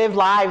 we're to live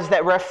lives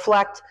that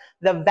reflect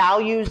the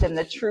values and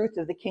the truth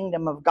of the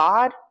kingdom of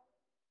God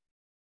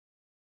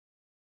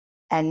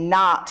and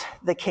not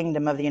the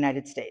kingdom of the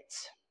United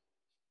States.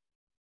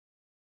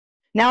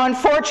 Now,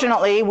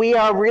 unfortunately, we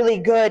are really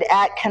good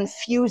at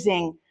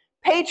confusing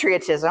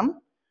patriotism,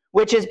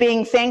 which is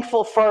being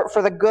thankful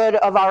for the good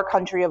of our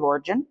country of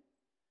origin,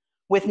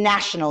 with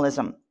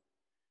nationalism,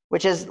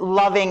 which is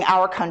loving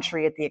our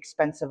country at the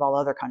expense of all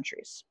other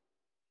countries.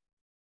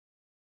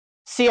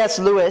 C.S.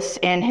 Lewis,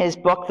 in his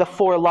book, The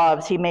Four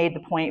Loves, he made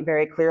the point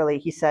very clearly.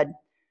 He said,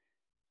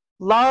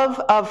 "Love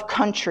of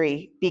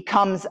country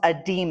becomes a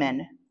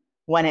demon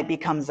when it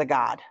becomes a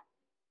god."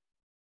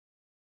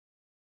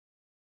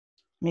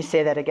 Let me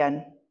say that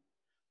again.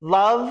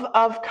 Love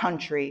of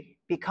country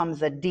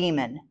becomes a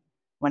demon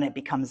when it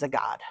becomes a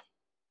god.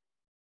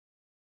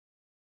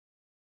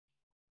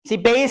 See,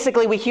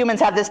 basically, we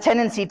humans have this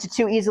tendency to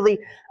too easily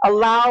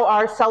allow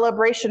our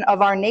celebration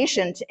of our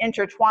nation to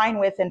intertwine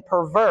with and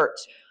pervert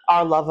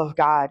our love of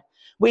God.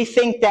 We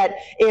think that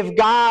if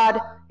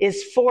God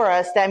is for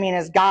us, that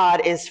means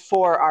God is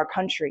for our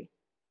country.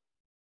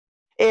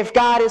 If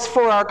God is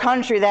for our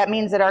country, that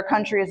means that our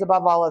country is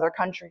above all other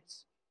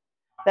countries.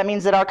 That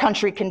means that our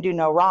country can do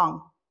no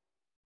wrong.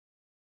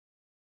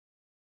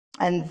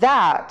 And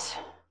that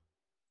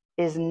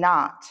is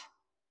not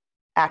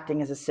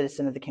acting as a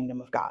citizen of the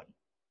kingdom of God.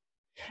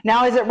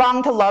 Now, is it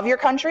wrong to love your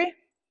country?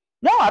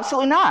 No,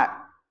 absolutely not.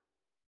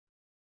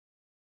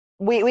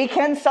 We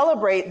can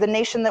celebrate the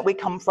nation that we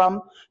come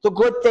from, the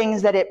good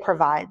things that it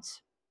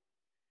provides.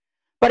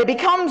 But it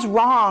becomes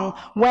wrong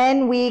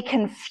when we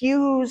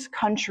confuse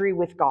country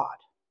with God,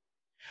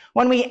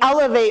 when we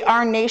elevate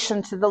our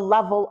nation to the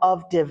level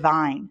of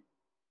divine,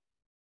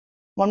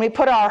 when we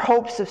put our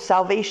hopes of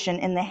salvation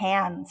in the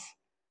hands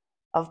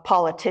of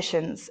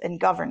politicians and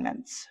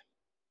governments.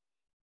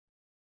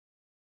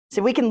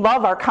 See, we can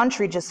love our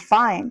country just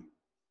fine,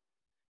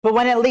 but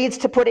when it leads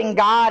to putting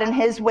God and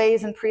his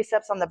ways and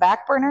precepts on the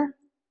back burner,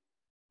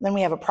 then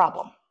we have a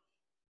problem.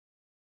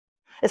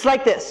 It's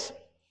like this.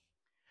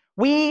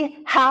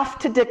 We have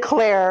to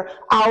declare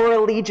our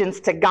allegiance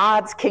to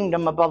God's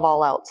kingdom above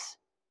all else.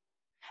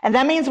 And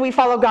that means we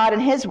follow God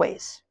and his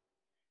ways,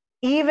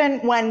 even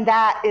when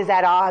that is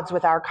at odds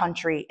with our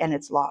country and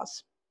its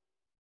laws.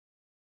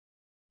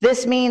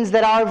 This means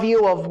that our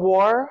view of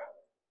war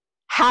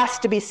has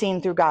to be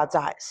seen through God's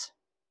eyes.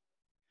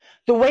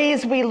 The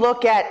ways we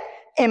look at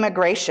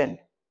immigration,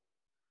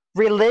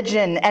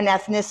 religion and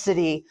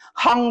ethnicity,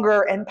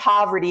 hunger and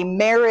poverty,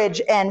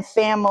 marriage and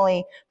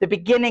family, the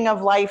beginning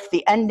of life,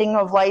 the ending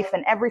of life,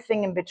 and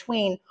everything in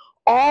between,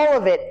 all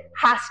of it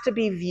has to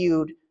be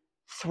viewed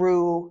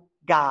through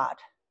God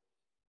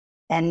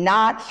and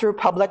not through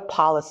public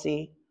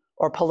policy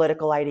or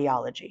political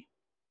ideology.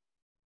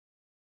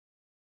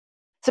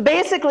 So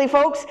basically,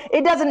 folks,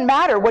 it doesn't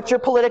matter what your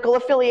political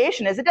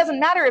affiliation is. It doesn't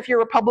matter if you're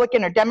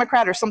Republican or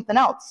Democrat or something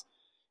else.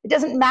 It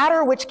doesn't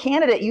matter which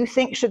candidate you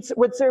think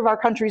would serve our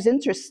country's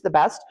interests the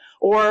best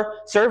or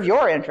serve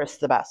your interests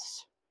the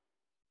best.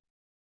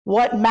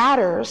 What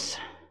matters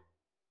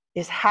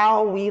is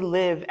how we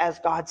live as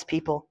God's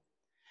people,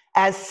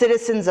 as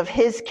citizens of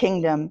his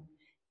kingdom,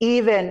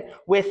 even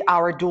with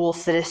our dual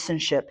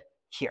citizenship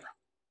here.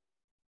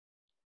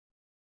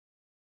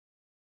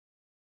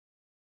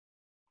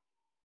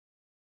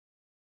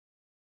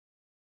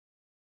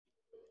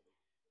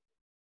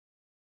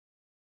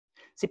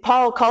 See,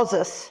 Paul calls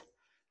us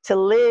to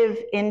live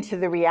into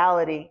the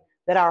reality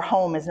that our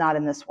home is not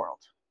in this world.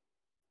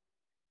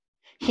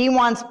 He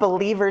wants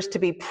believers to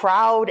be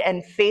proud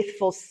and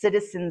faithful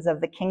citizens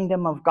of the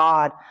kingdom of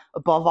God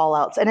above all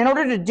else. And in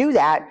order to do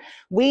that,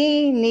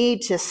 we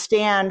need to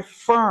stand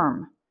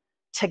firm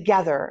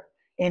together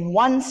in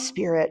one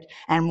spirit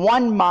and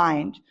one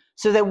mind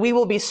so that we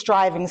will be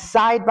striving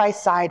side by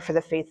side for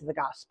the faith of the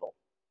gospel.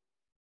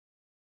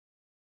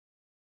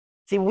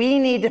 See, we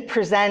need to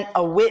present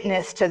a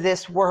witness to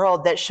this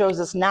world that shows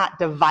us not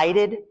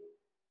divided,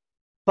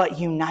 but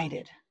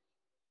united.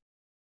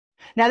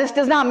 Now, this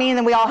does not mean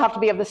that we all have to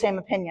be of the same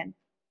opinion.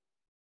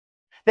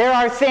 There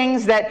are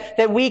things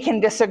that we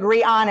can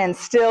disagree on and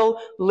still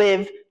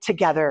live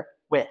together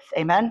with.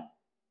 Amen?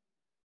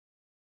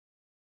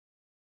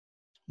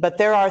 But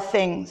there are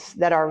things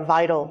that are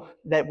vital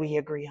that we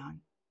agree on.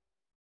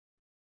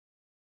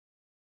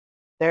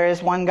 There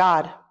is one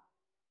God.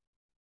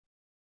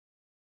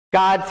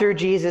 God, through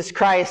Jesus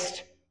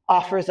Christ,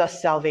 offers us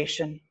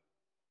salvation.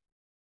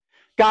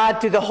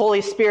 God, through the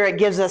Holy Spirit,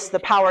 gives us the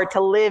power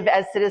to live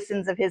as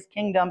citizens of his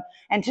kingdom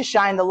and to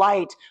shine the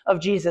light of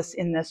Jesus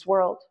in this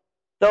world.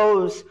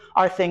 Those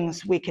are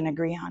things we can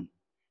agree on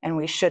and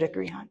we should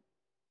agree on.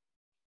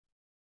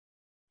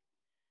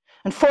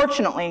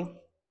 Unfortunately,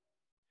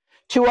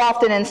 too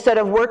often, instead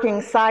of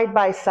working side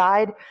by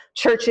side,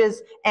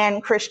 churches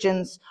and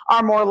Christians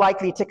are more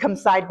likely to come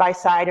side by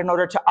side in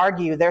order to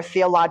argue their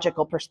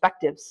theological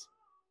perspectives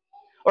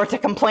or to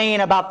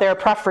complain about their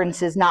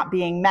preferences not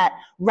being met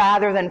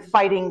rather than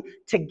fighting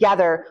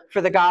together for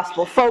the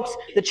gospel. Folks,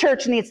 the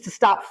church needs to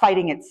stop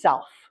fighting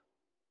itself.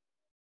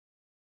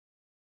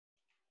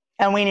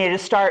 And we need to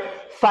start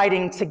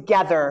fighting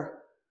together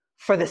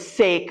for the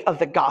sake of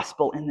the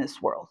gospel in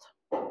this world.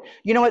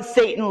 You know what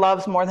Satan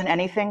loves more than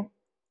anything?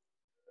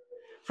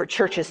 For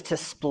churches to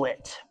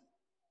split.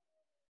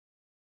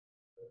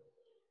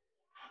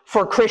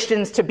 For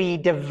Christians to be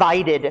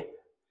divided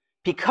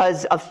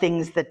because of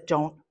things that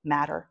don't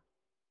matter.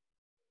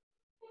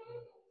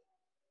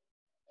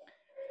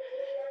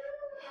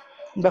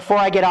 Before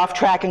I get off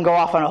track and go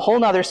off on a whole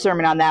nother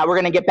sermon on that, we're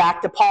going to get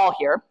back to Paul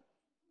here.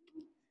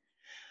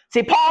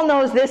 See, Paul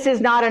knows this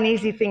is not an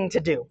easy thing to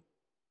do.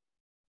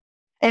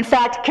 In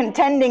fact,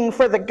 contending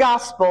for the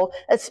gospel,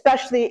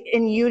 especially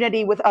in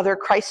unity with other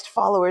Christ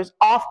followers,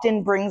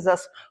 often brings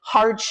us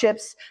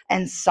hardships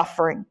and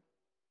suffering.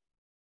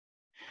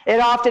 It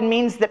often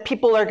means that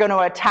people are going to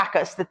attack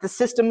us, that the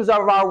systems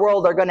of our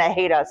world are going to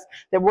hate us,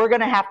 that we're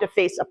going to have to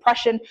face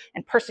oppression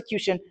and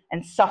persecution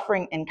and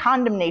suffering and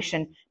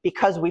condemnation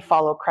because we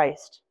follow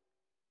Christ.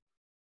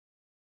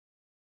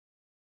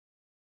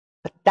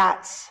 But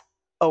that's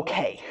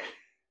okay.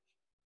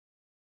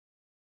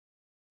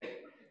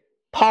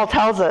 Paul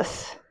tells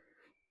us,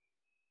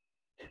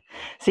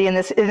 see, in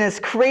this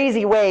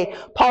crazy way,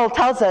 Paul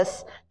tells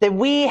us that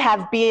we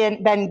have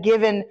been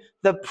given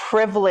the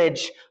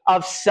privilege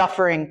of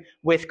suffering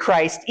with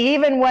Christ,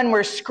 even when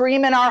we're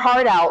screaming our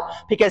heart out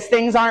because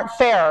things aren't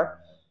fair.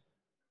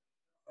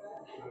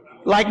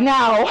 Like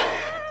now.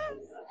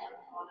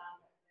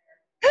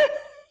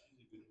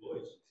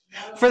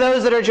 For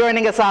those that are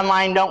joining us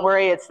online, don't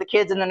worry, it's the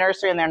kids in the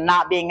nursery and they're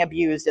not being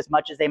abused as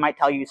much as they might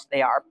tell you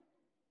they are.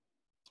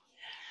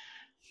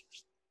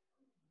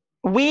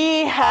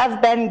 We have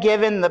been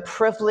given the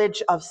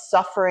privilege of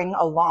suffering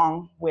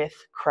along with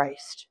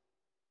Christ.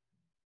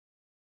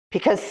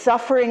 Because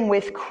suffering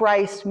with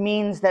Christ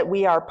means that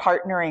we are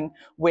partnering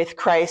with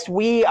Christ.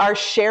 We are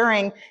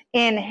sharing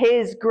in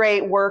his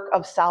great work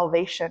of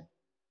salvation.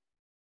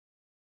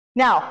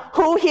 Now,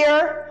 who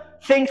here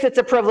thinks it's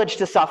a privilege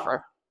to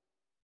suffer?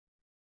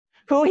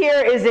 Who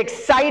here is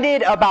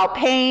excited about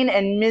pain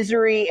and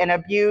misery and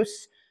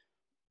abuse?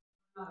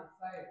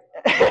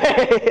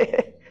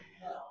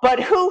 But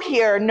who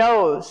here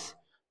knows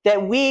that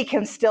we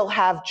can still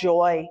have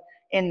joy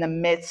in the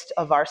midst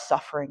of our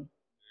suffering?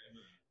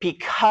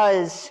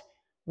 Because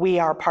we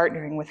are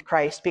partnering with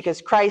Christ. Because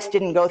Christ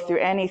didn't go through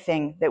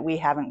anything that we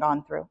haven't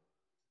gone through.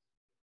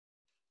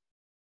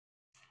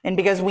 And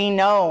because we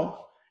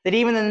know that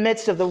even in the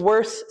midst of the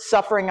worst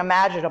suffering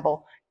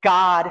imaginable,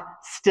 God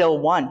still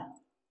won.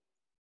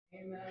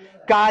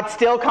 God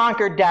still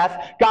conquered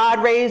death.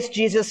 God raised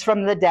Jesus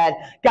from the dead.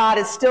 God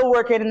is still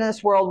working in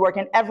this world,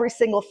 working every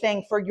single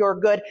thing for your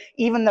good,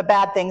 even the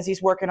bad things,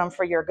 he's working them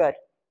for your good.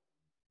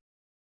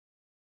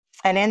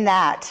 And in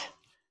that,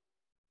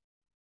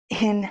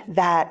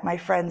 my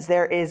friends,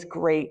 there is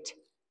great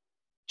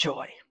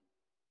joy.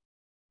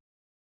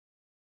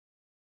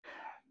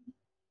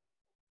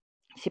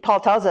 See, Paul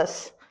tells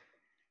us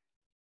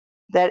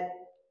that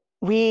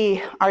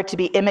we are to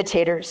be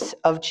imitators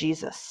of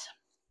Jesus.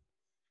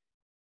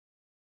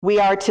 We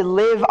are to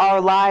live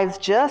our lives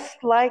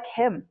just like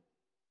him.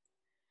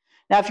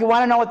 Now, if you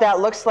want to know what that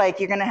looks like,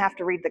 you're going to have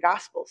to read the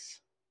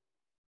Gospels.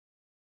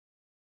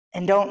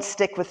 And don't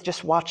stick with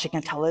just watching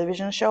a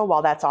television show.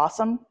 While that's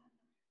awesome,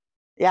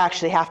 you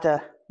actually have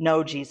to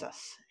know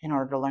Jesus in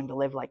order to learn to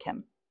live like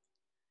him.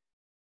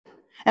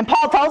 And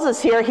Paul tells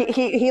us here,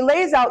 he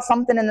lays out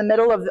something in the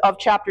middle of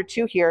chapter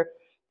 2 here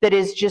that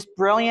is just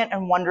brilliant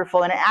and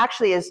wonderful. And it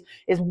actually is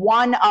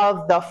one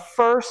of the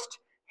first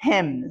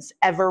hymns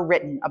ever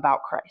written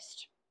about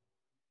Christ.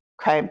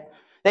 Okay?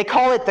 They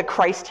call it the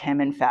Christ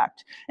hymn, in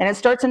fact. And it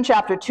starts in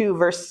chapter 2,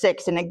 verse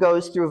 6, and it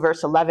goes through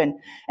verse 11.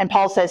 And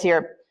Paul says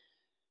here,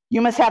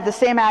 "You must have the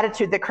same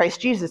attitude that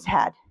Christ Jesus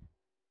had.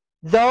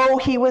 Though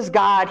he was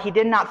God, he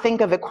did not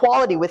think of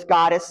equality with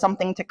God as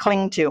something to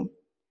cling to.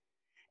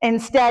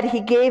 Instead, he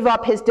gave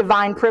up his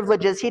divine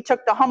privileges. He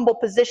took the humble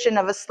position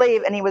of a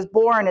slave, and he was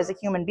born as a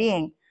human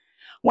being.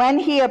 When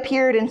he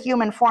appeared in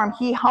human form,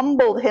 he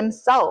humbled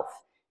himself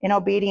in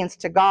obedience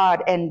to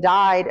God and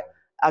died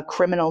a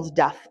criminal's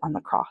death on the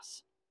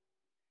cross.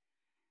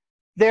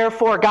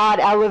 Therefore,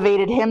 God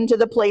elevated him to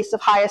the place of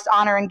highest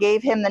honor and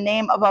gave him the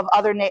name above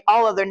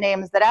all other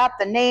names, that at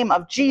the name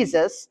of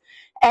Jesus,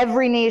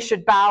 every knee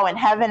should bow in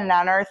heaven and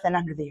on earth and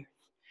under the earth,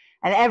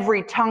 and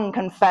every tongue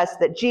confess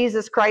that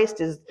Jesus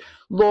Christ is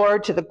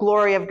Lord, to the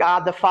glory of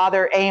God the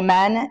Father.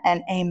 Amen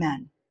and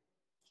amen."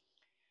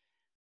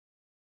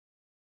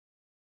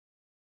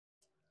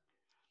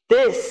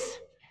 This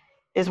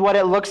is what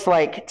it looks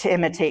like to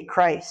imitate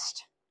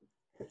Christ.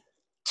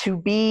 To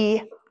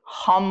be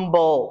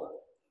humble.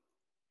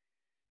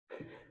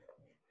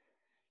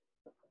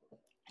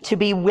 To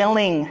be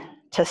willing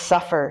to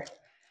suffer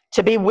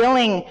to be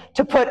willing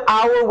to put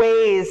our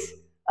ways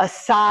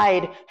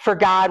aside for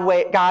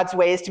God's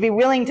ways, to be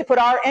willing to put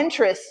our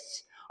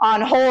interests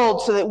on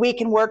hold so that we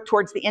can work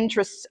towards the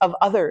interests of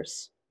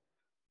others.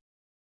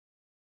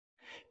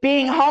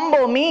 Being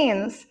humble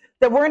means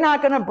that we're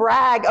not going to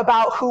brag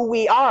about who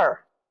we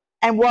are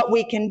and what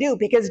we can do,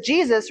 because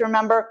Jesus,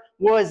 remember,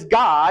 was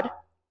God,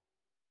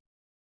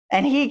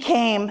 and he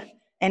came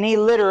and he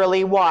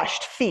literally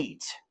washed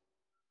feet.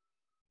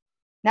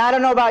 Now, I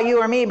don't know about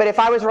you or me, but if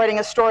I was writing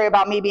a story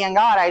about me being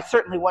God, I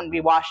certainly wouldn't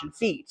be washing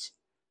feet.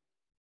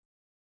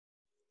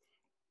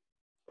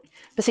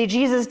 But see,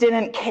 Jesus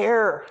didn't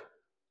care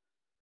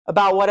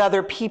about what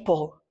other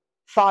people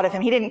thought of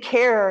him. He didn't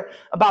care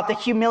about the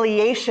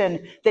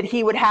humiliation that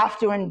he would have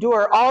to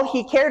endure. All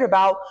he cared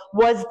about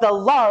was the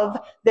love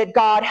that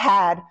God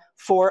had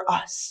for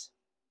us.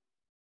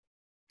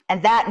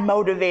 And that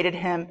motivated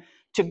him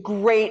to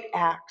great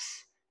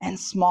acts and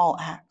small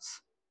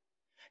acts,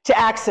 to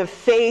acts of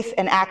faith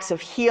and acts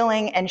of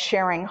healing and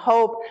sharing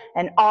hope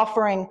and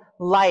offering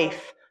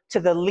life to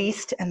the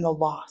least and the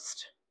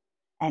lost,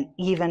 and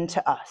even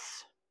to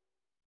us.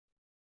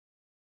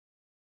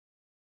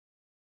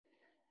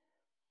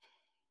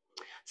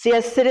 See,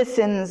 as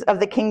citizens of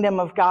the kingdom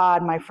of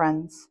God, my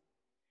friends,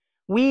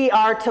 we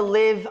are to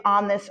live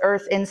on this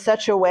earth in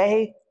such a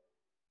way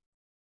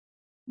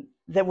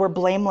that we're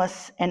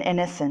blameless and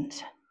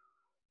innocent.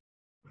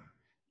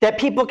 That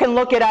people can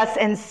look at us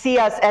and see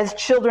us as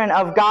children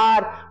of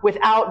God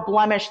without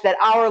blemish,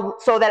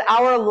 so that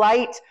our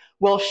light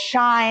will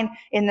shine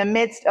in the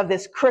midst of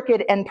this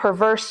crooked and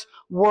perverse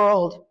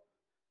world,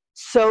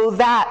 so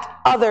that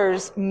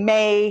others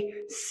may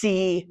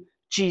see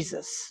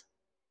Jesus.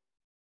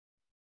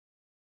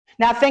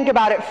 Now think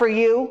about it for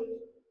you.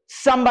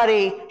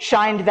 Somebody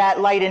shined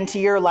that light into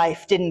your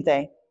life, didn't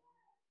they?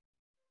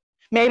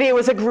 Maybe it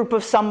was a group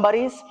of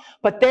somebodies,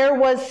 but there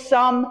was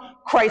some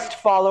Christ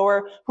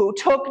follower who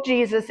took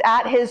Jesus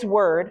at his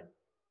word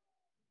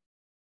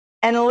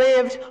and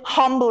lived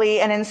humbly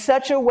and in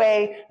such a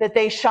way that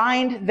they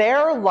shined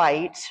their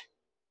light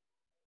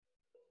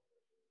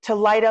to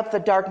light up the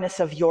darkness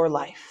of your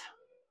life.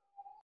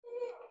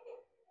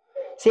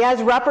 See,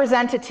 as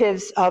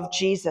representatives of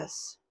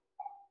Jesus,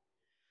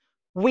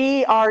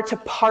 we are to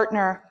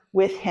partner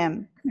with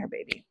him. Come here,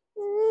 baby.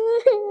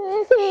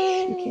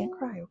 You can't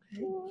cry,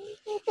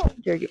 okay?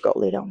 There you go,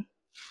 lay down.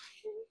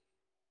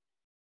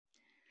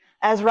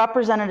 As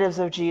representatives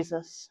of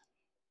Jesus,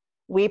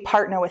 we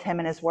partner with him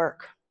in his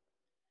work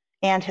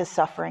and his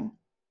suffering.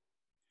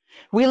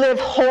 We live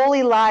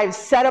holy lives,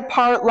 set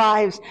apart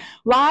lives,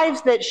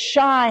 lives that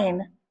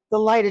shine the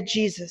light of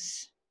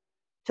Jesus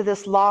to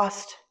this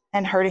lost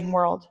and hurting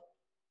world.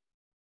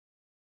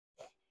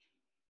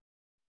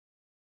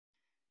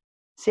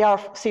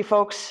 See,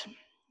 folks,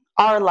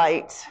 our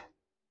light,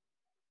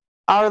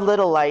 our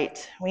little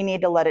light, we need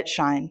to let it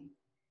shine.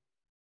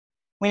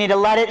 We need to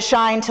let it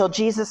shine till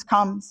Jesus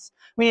comes.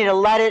 We need to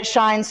let it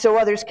shine so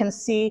others can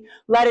see.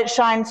 Let it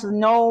shine so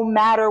no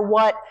matter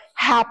what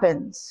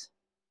happens.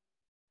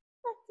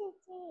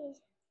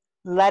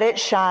 Let it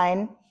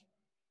shine.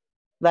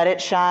 Let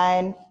it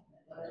shine.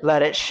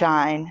 Let it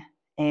shine.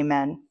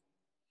 Amen.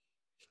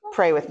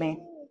 Pray with me.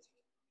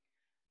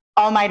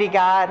 Almighty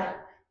God,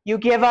 you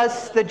give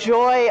us the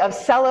joy of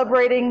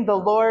celebrating the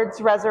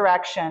Lord's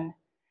resurrection.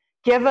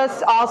 Give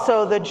us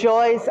also the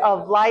joys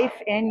of life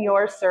in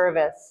your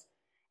service,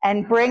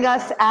 and bring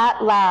us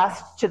at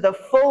last to the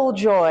full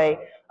joy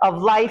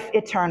of life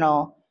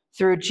eternal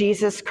through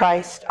Jesus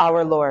Christ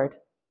our Lord.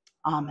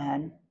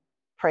 Amen.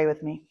 Pray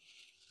with me.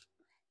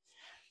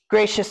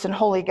 Gracious and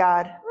holy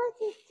God,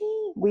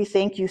 we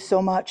thank you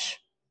so much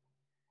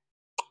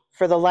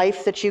for the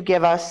life that you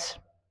give us,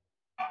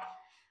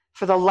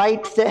 for the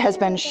light that has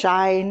been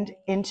shined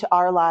into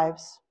our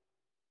lives.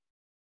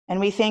 And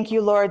we thank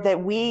you, Lord,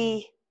 that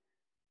we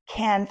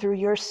can, through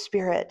your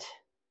Spirit,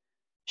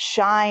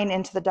 shine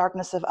into the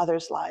darkness of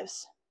others'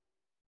 lives.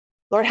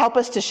 Lord, help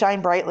us to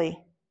shine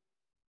brightly.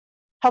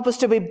 Help us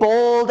to be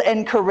bold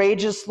and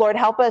courageous, Lord.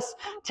 Help us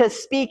to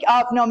speak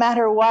up no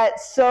matter what,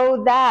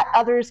 so that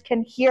others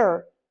can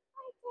hear.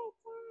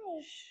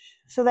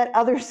 So that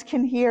others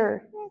can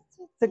hear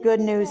the good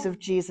news of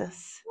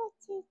Jesus.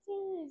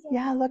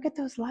 Yeah, look at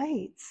those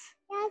lights.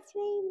 That's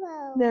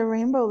rainbow. They're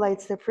rainbow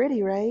lights. They're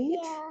pretty, right?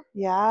 Yeah.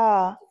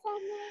 Yeah.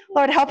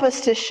 Lord, help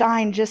us to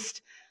shine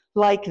just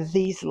like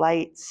these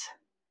lights.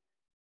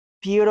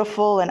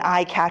 Beautiful and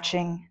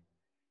eye-catching,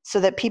 so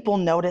that people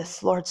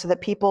notice, Lord, so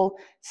that people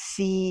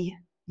see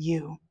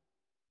you.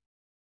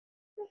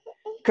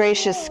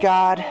 Gracious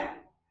God,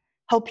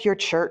 help your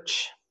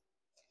church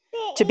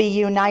to be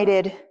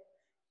united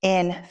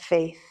in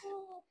faith,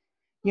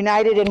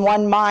 united in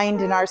one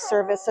mind in our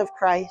service of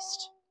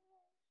Christ,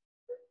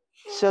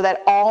 so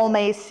that all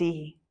may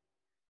see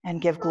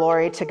and give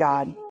glory to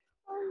God.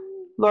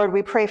 Lord,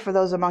 we pray for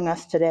those among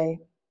us today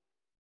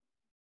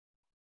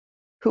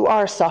who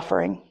are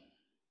suffering.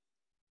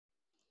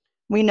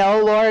 We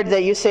know, Lord,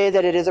 that you say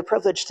that it is a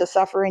privilege to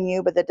suffer in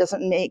you, but that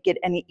doesn't make it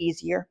any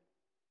easier.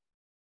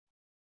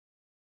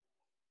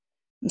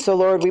 And so,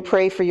 Lord, we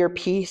pray for your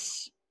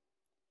peace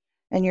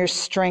and your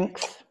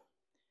strength.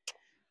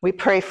 We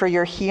pray for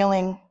your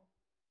healing.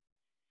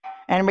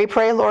 And we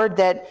pray, Lord,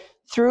 that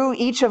through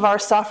each of our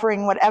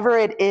suffering, whatever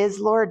it is,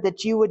 Lord,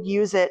 that you would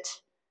use it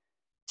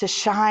to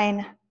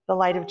shine the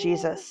light of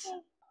Jesus.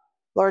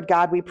 Lord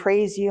God, we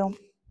praise you.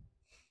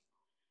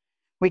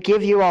 We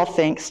give you all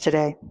thanks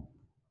today.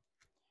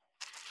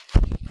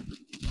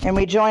 And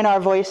we join our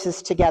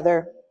voices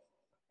together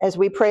as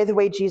we pray the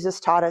way Jesus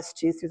taught us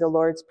to through the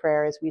Lord's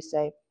Prayer, as we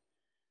say,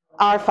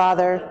 Our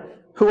Father,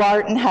 who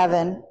art in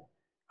heaven,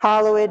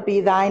 hallowed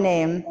be thy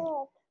name.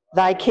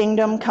 Thy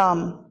kingdom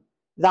come,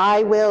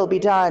 thy will be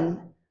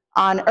done,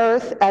 on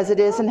earth as it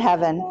is in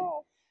heaven.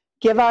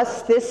 Give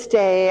us this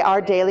day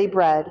our daily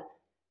bread,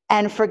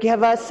 and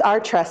forgive us our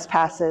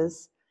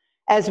trespasses,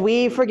 as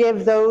we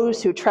forgive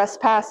those who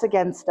trespass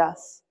against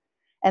us.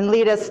 And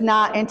lead us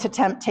not into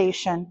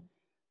temptation,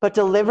 but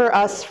deliver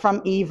us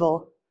from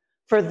evil.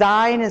 For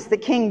thine is the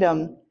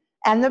kingdom,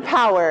 and the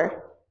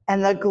power,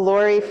 and the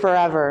glory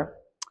forever.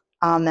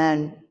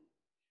 Amen.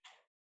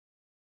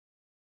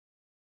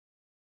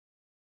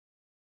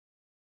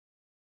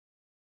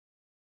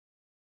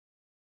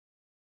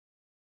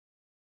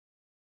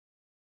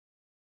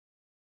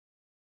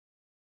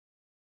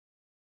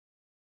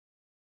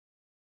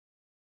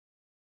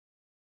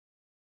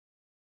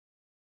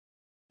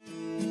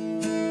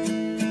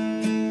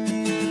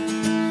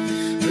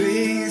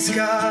 Praise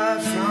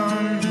God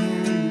from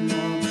whom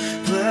all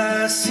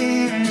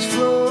blessings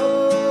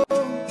flow.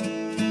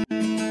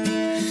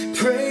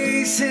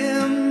 Praise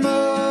him,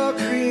 all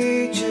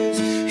creatures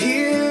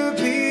here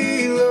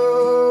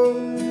below.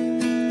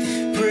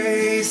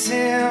 Praise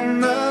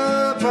him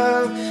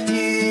above,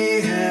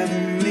 ye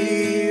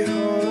heavenly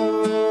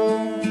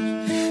hosts.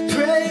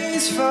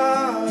 Praise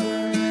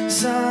Father,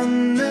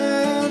 Son,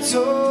 and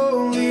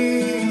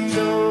Holy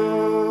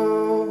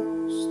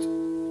Ghost.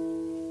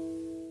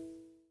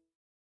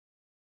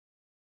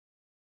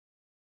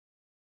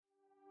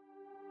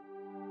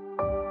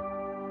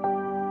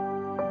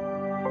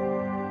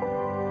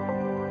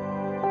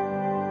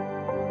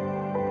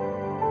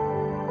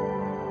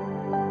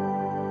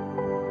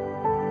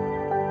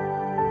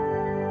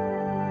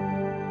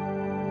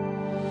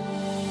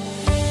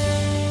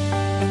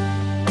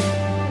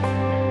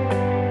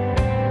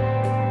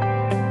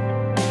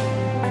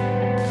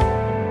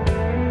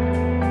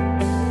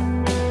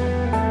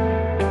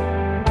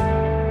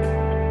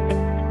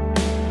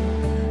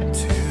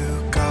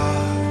 To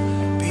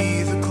God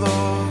be the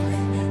glory,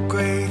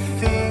 great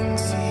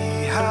things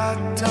he had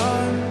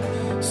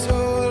done. So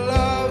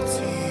loved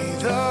he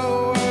the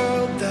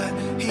world that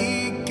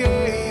he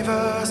gave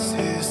us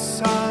his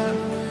Son,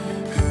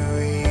 who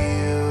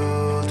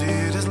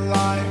yielded his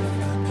life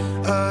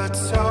an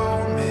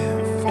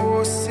atonement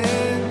for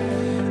sin,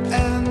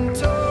 and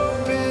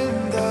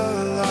opened the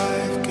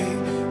life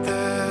gate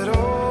that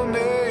all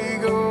may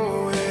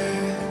go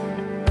in.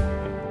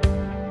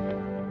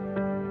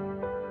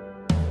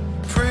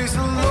 Praise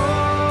the Lord,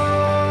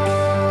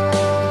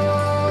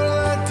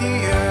 let the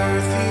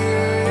earth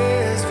hear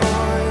his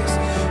voice.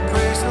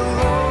 Praise the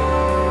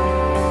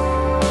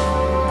Lord,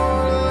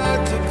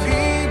 let the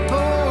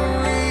people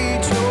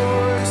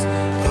rejoice.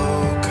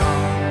 Oh,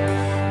 come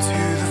to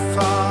the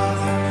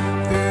Father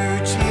through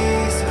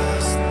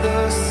Jesus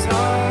the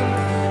Son,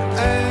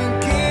 and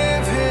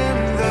give him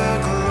the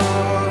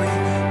glory,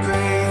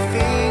 great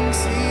things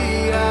he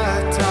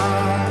had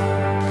done.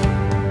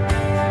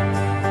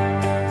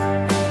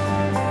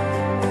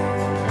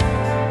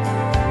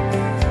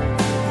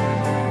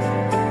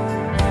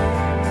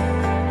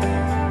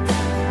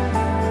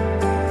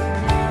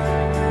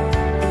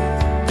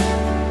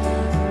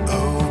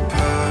 Oh,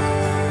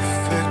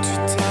 perfect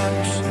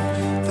redemption,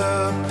 the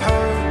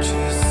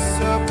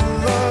purchase of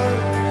blood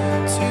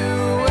to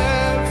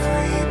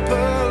every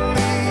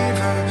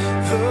believer,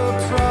 the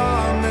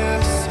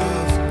promise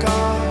of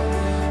God,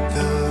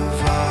 the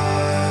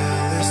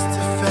vilest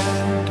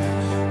offender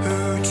who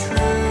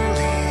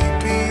truly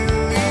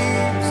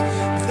believes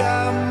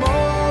that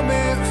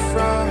moment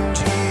from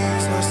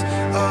Jesus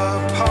a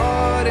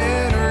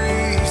pardon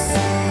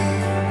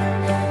receive.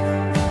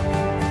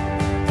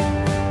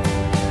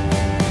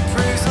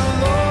 Praise the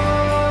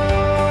Lord,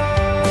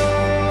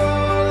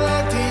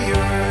 let the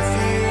earth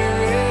hear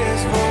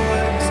his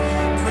voice.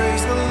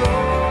 Praise the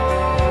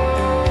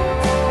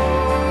Lord,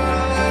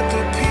 let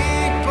the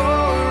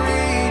people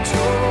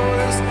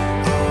rejoice.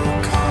 Oh,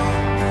 come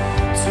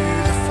to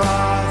the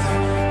Father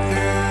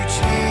through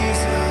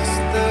Jesus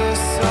the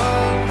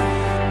Son,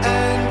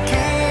 and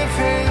give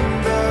him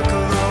the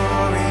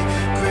glory,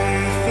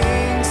 great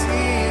things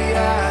he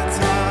had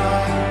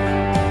done.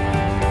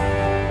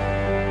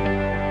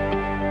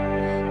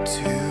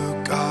 To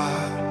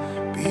God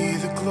be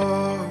the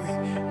glory,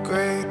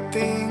 great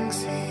things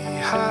he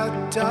had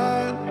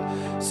done.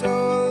 So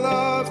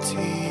loved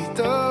he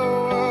the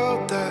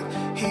world that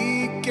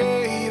he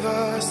gave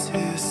us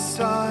his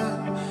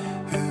Son,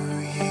 who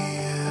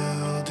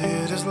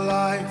yielded his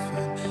life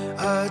an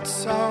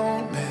atonement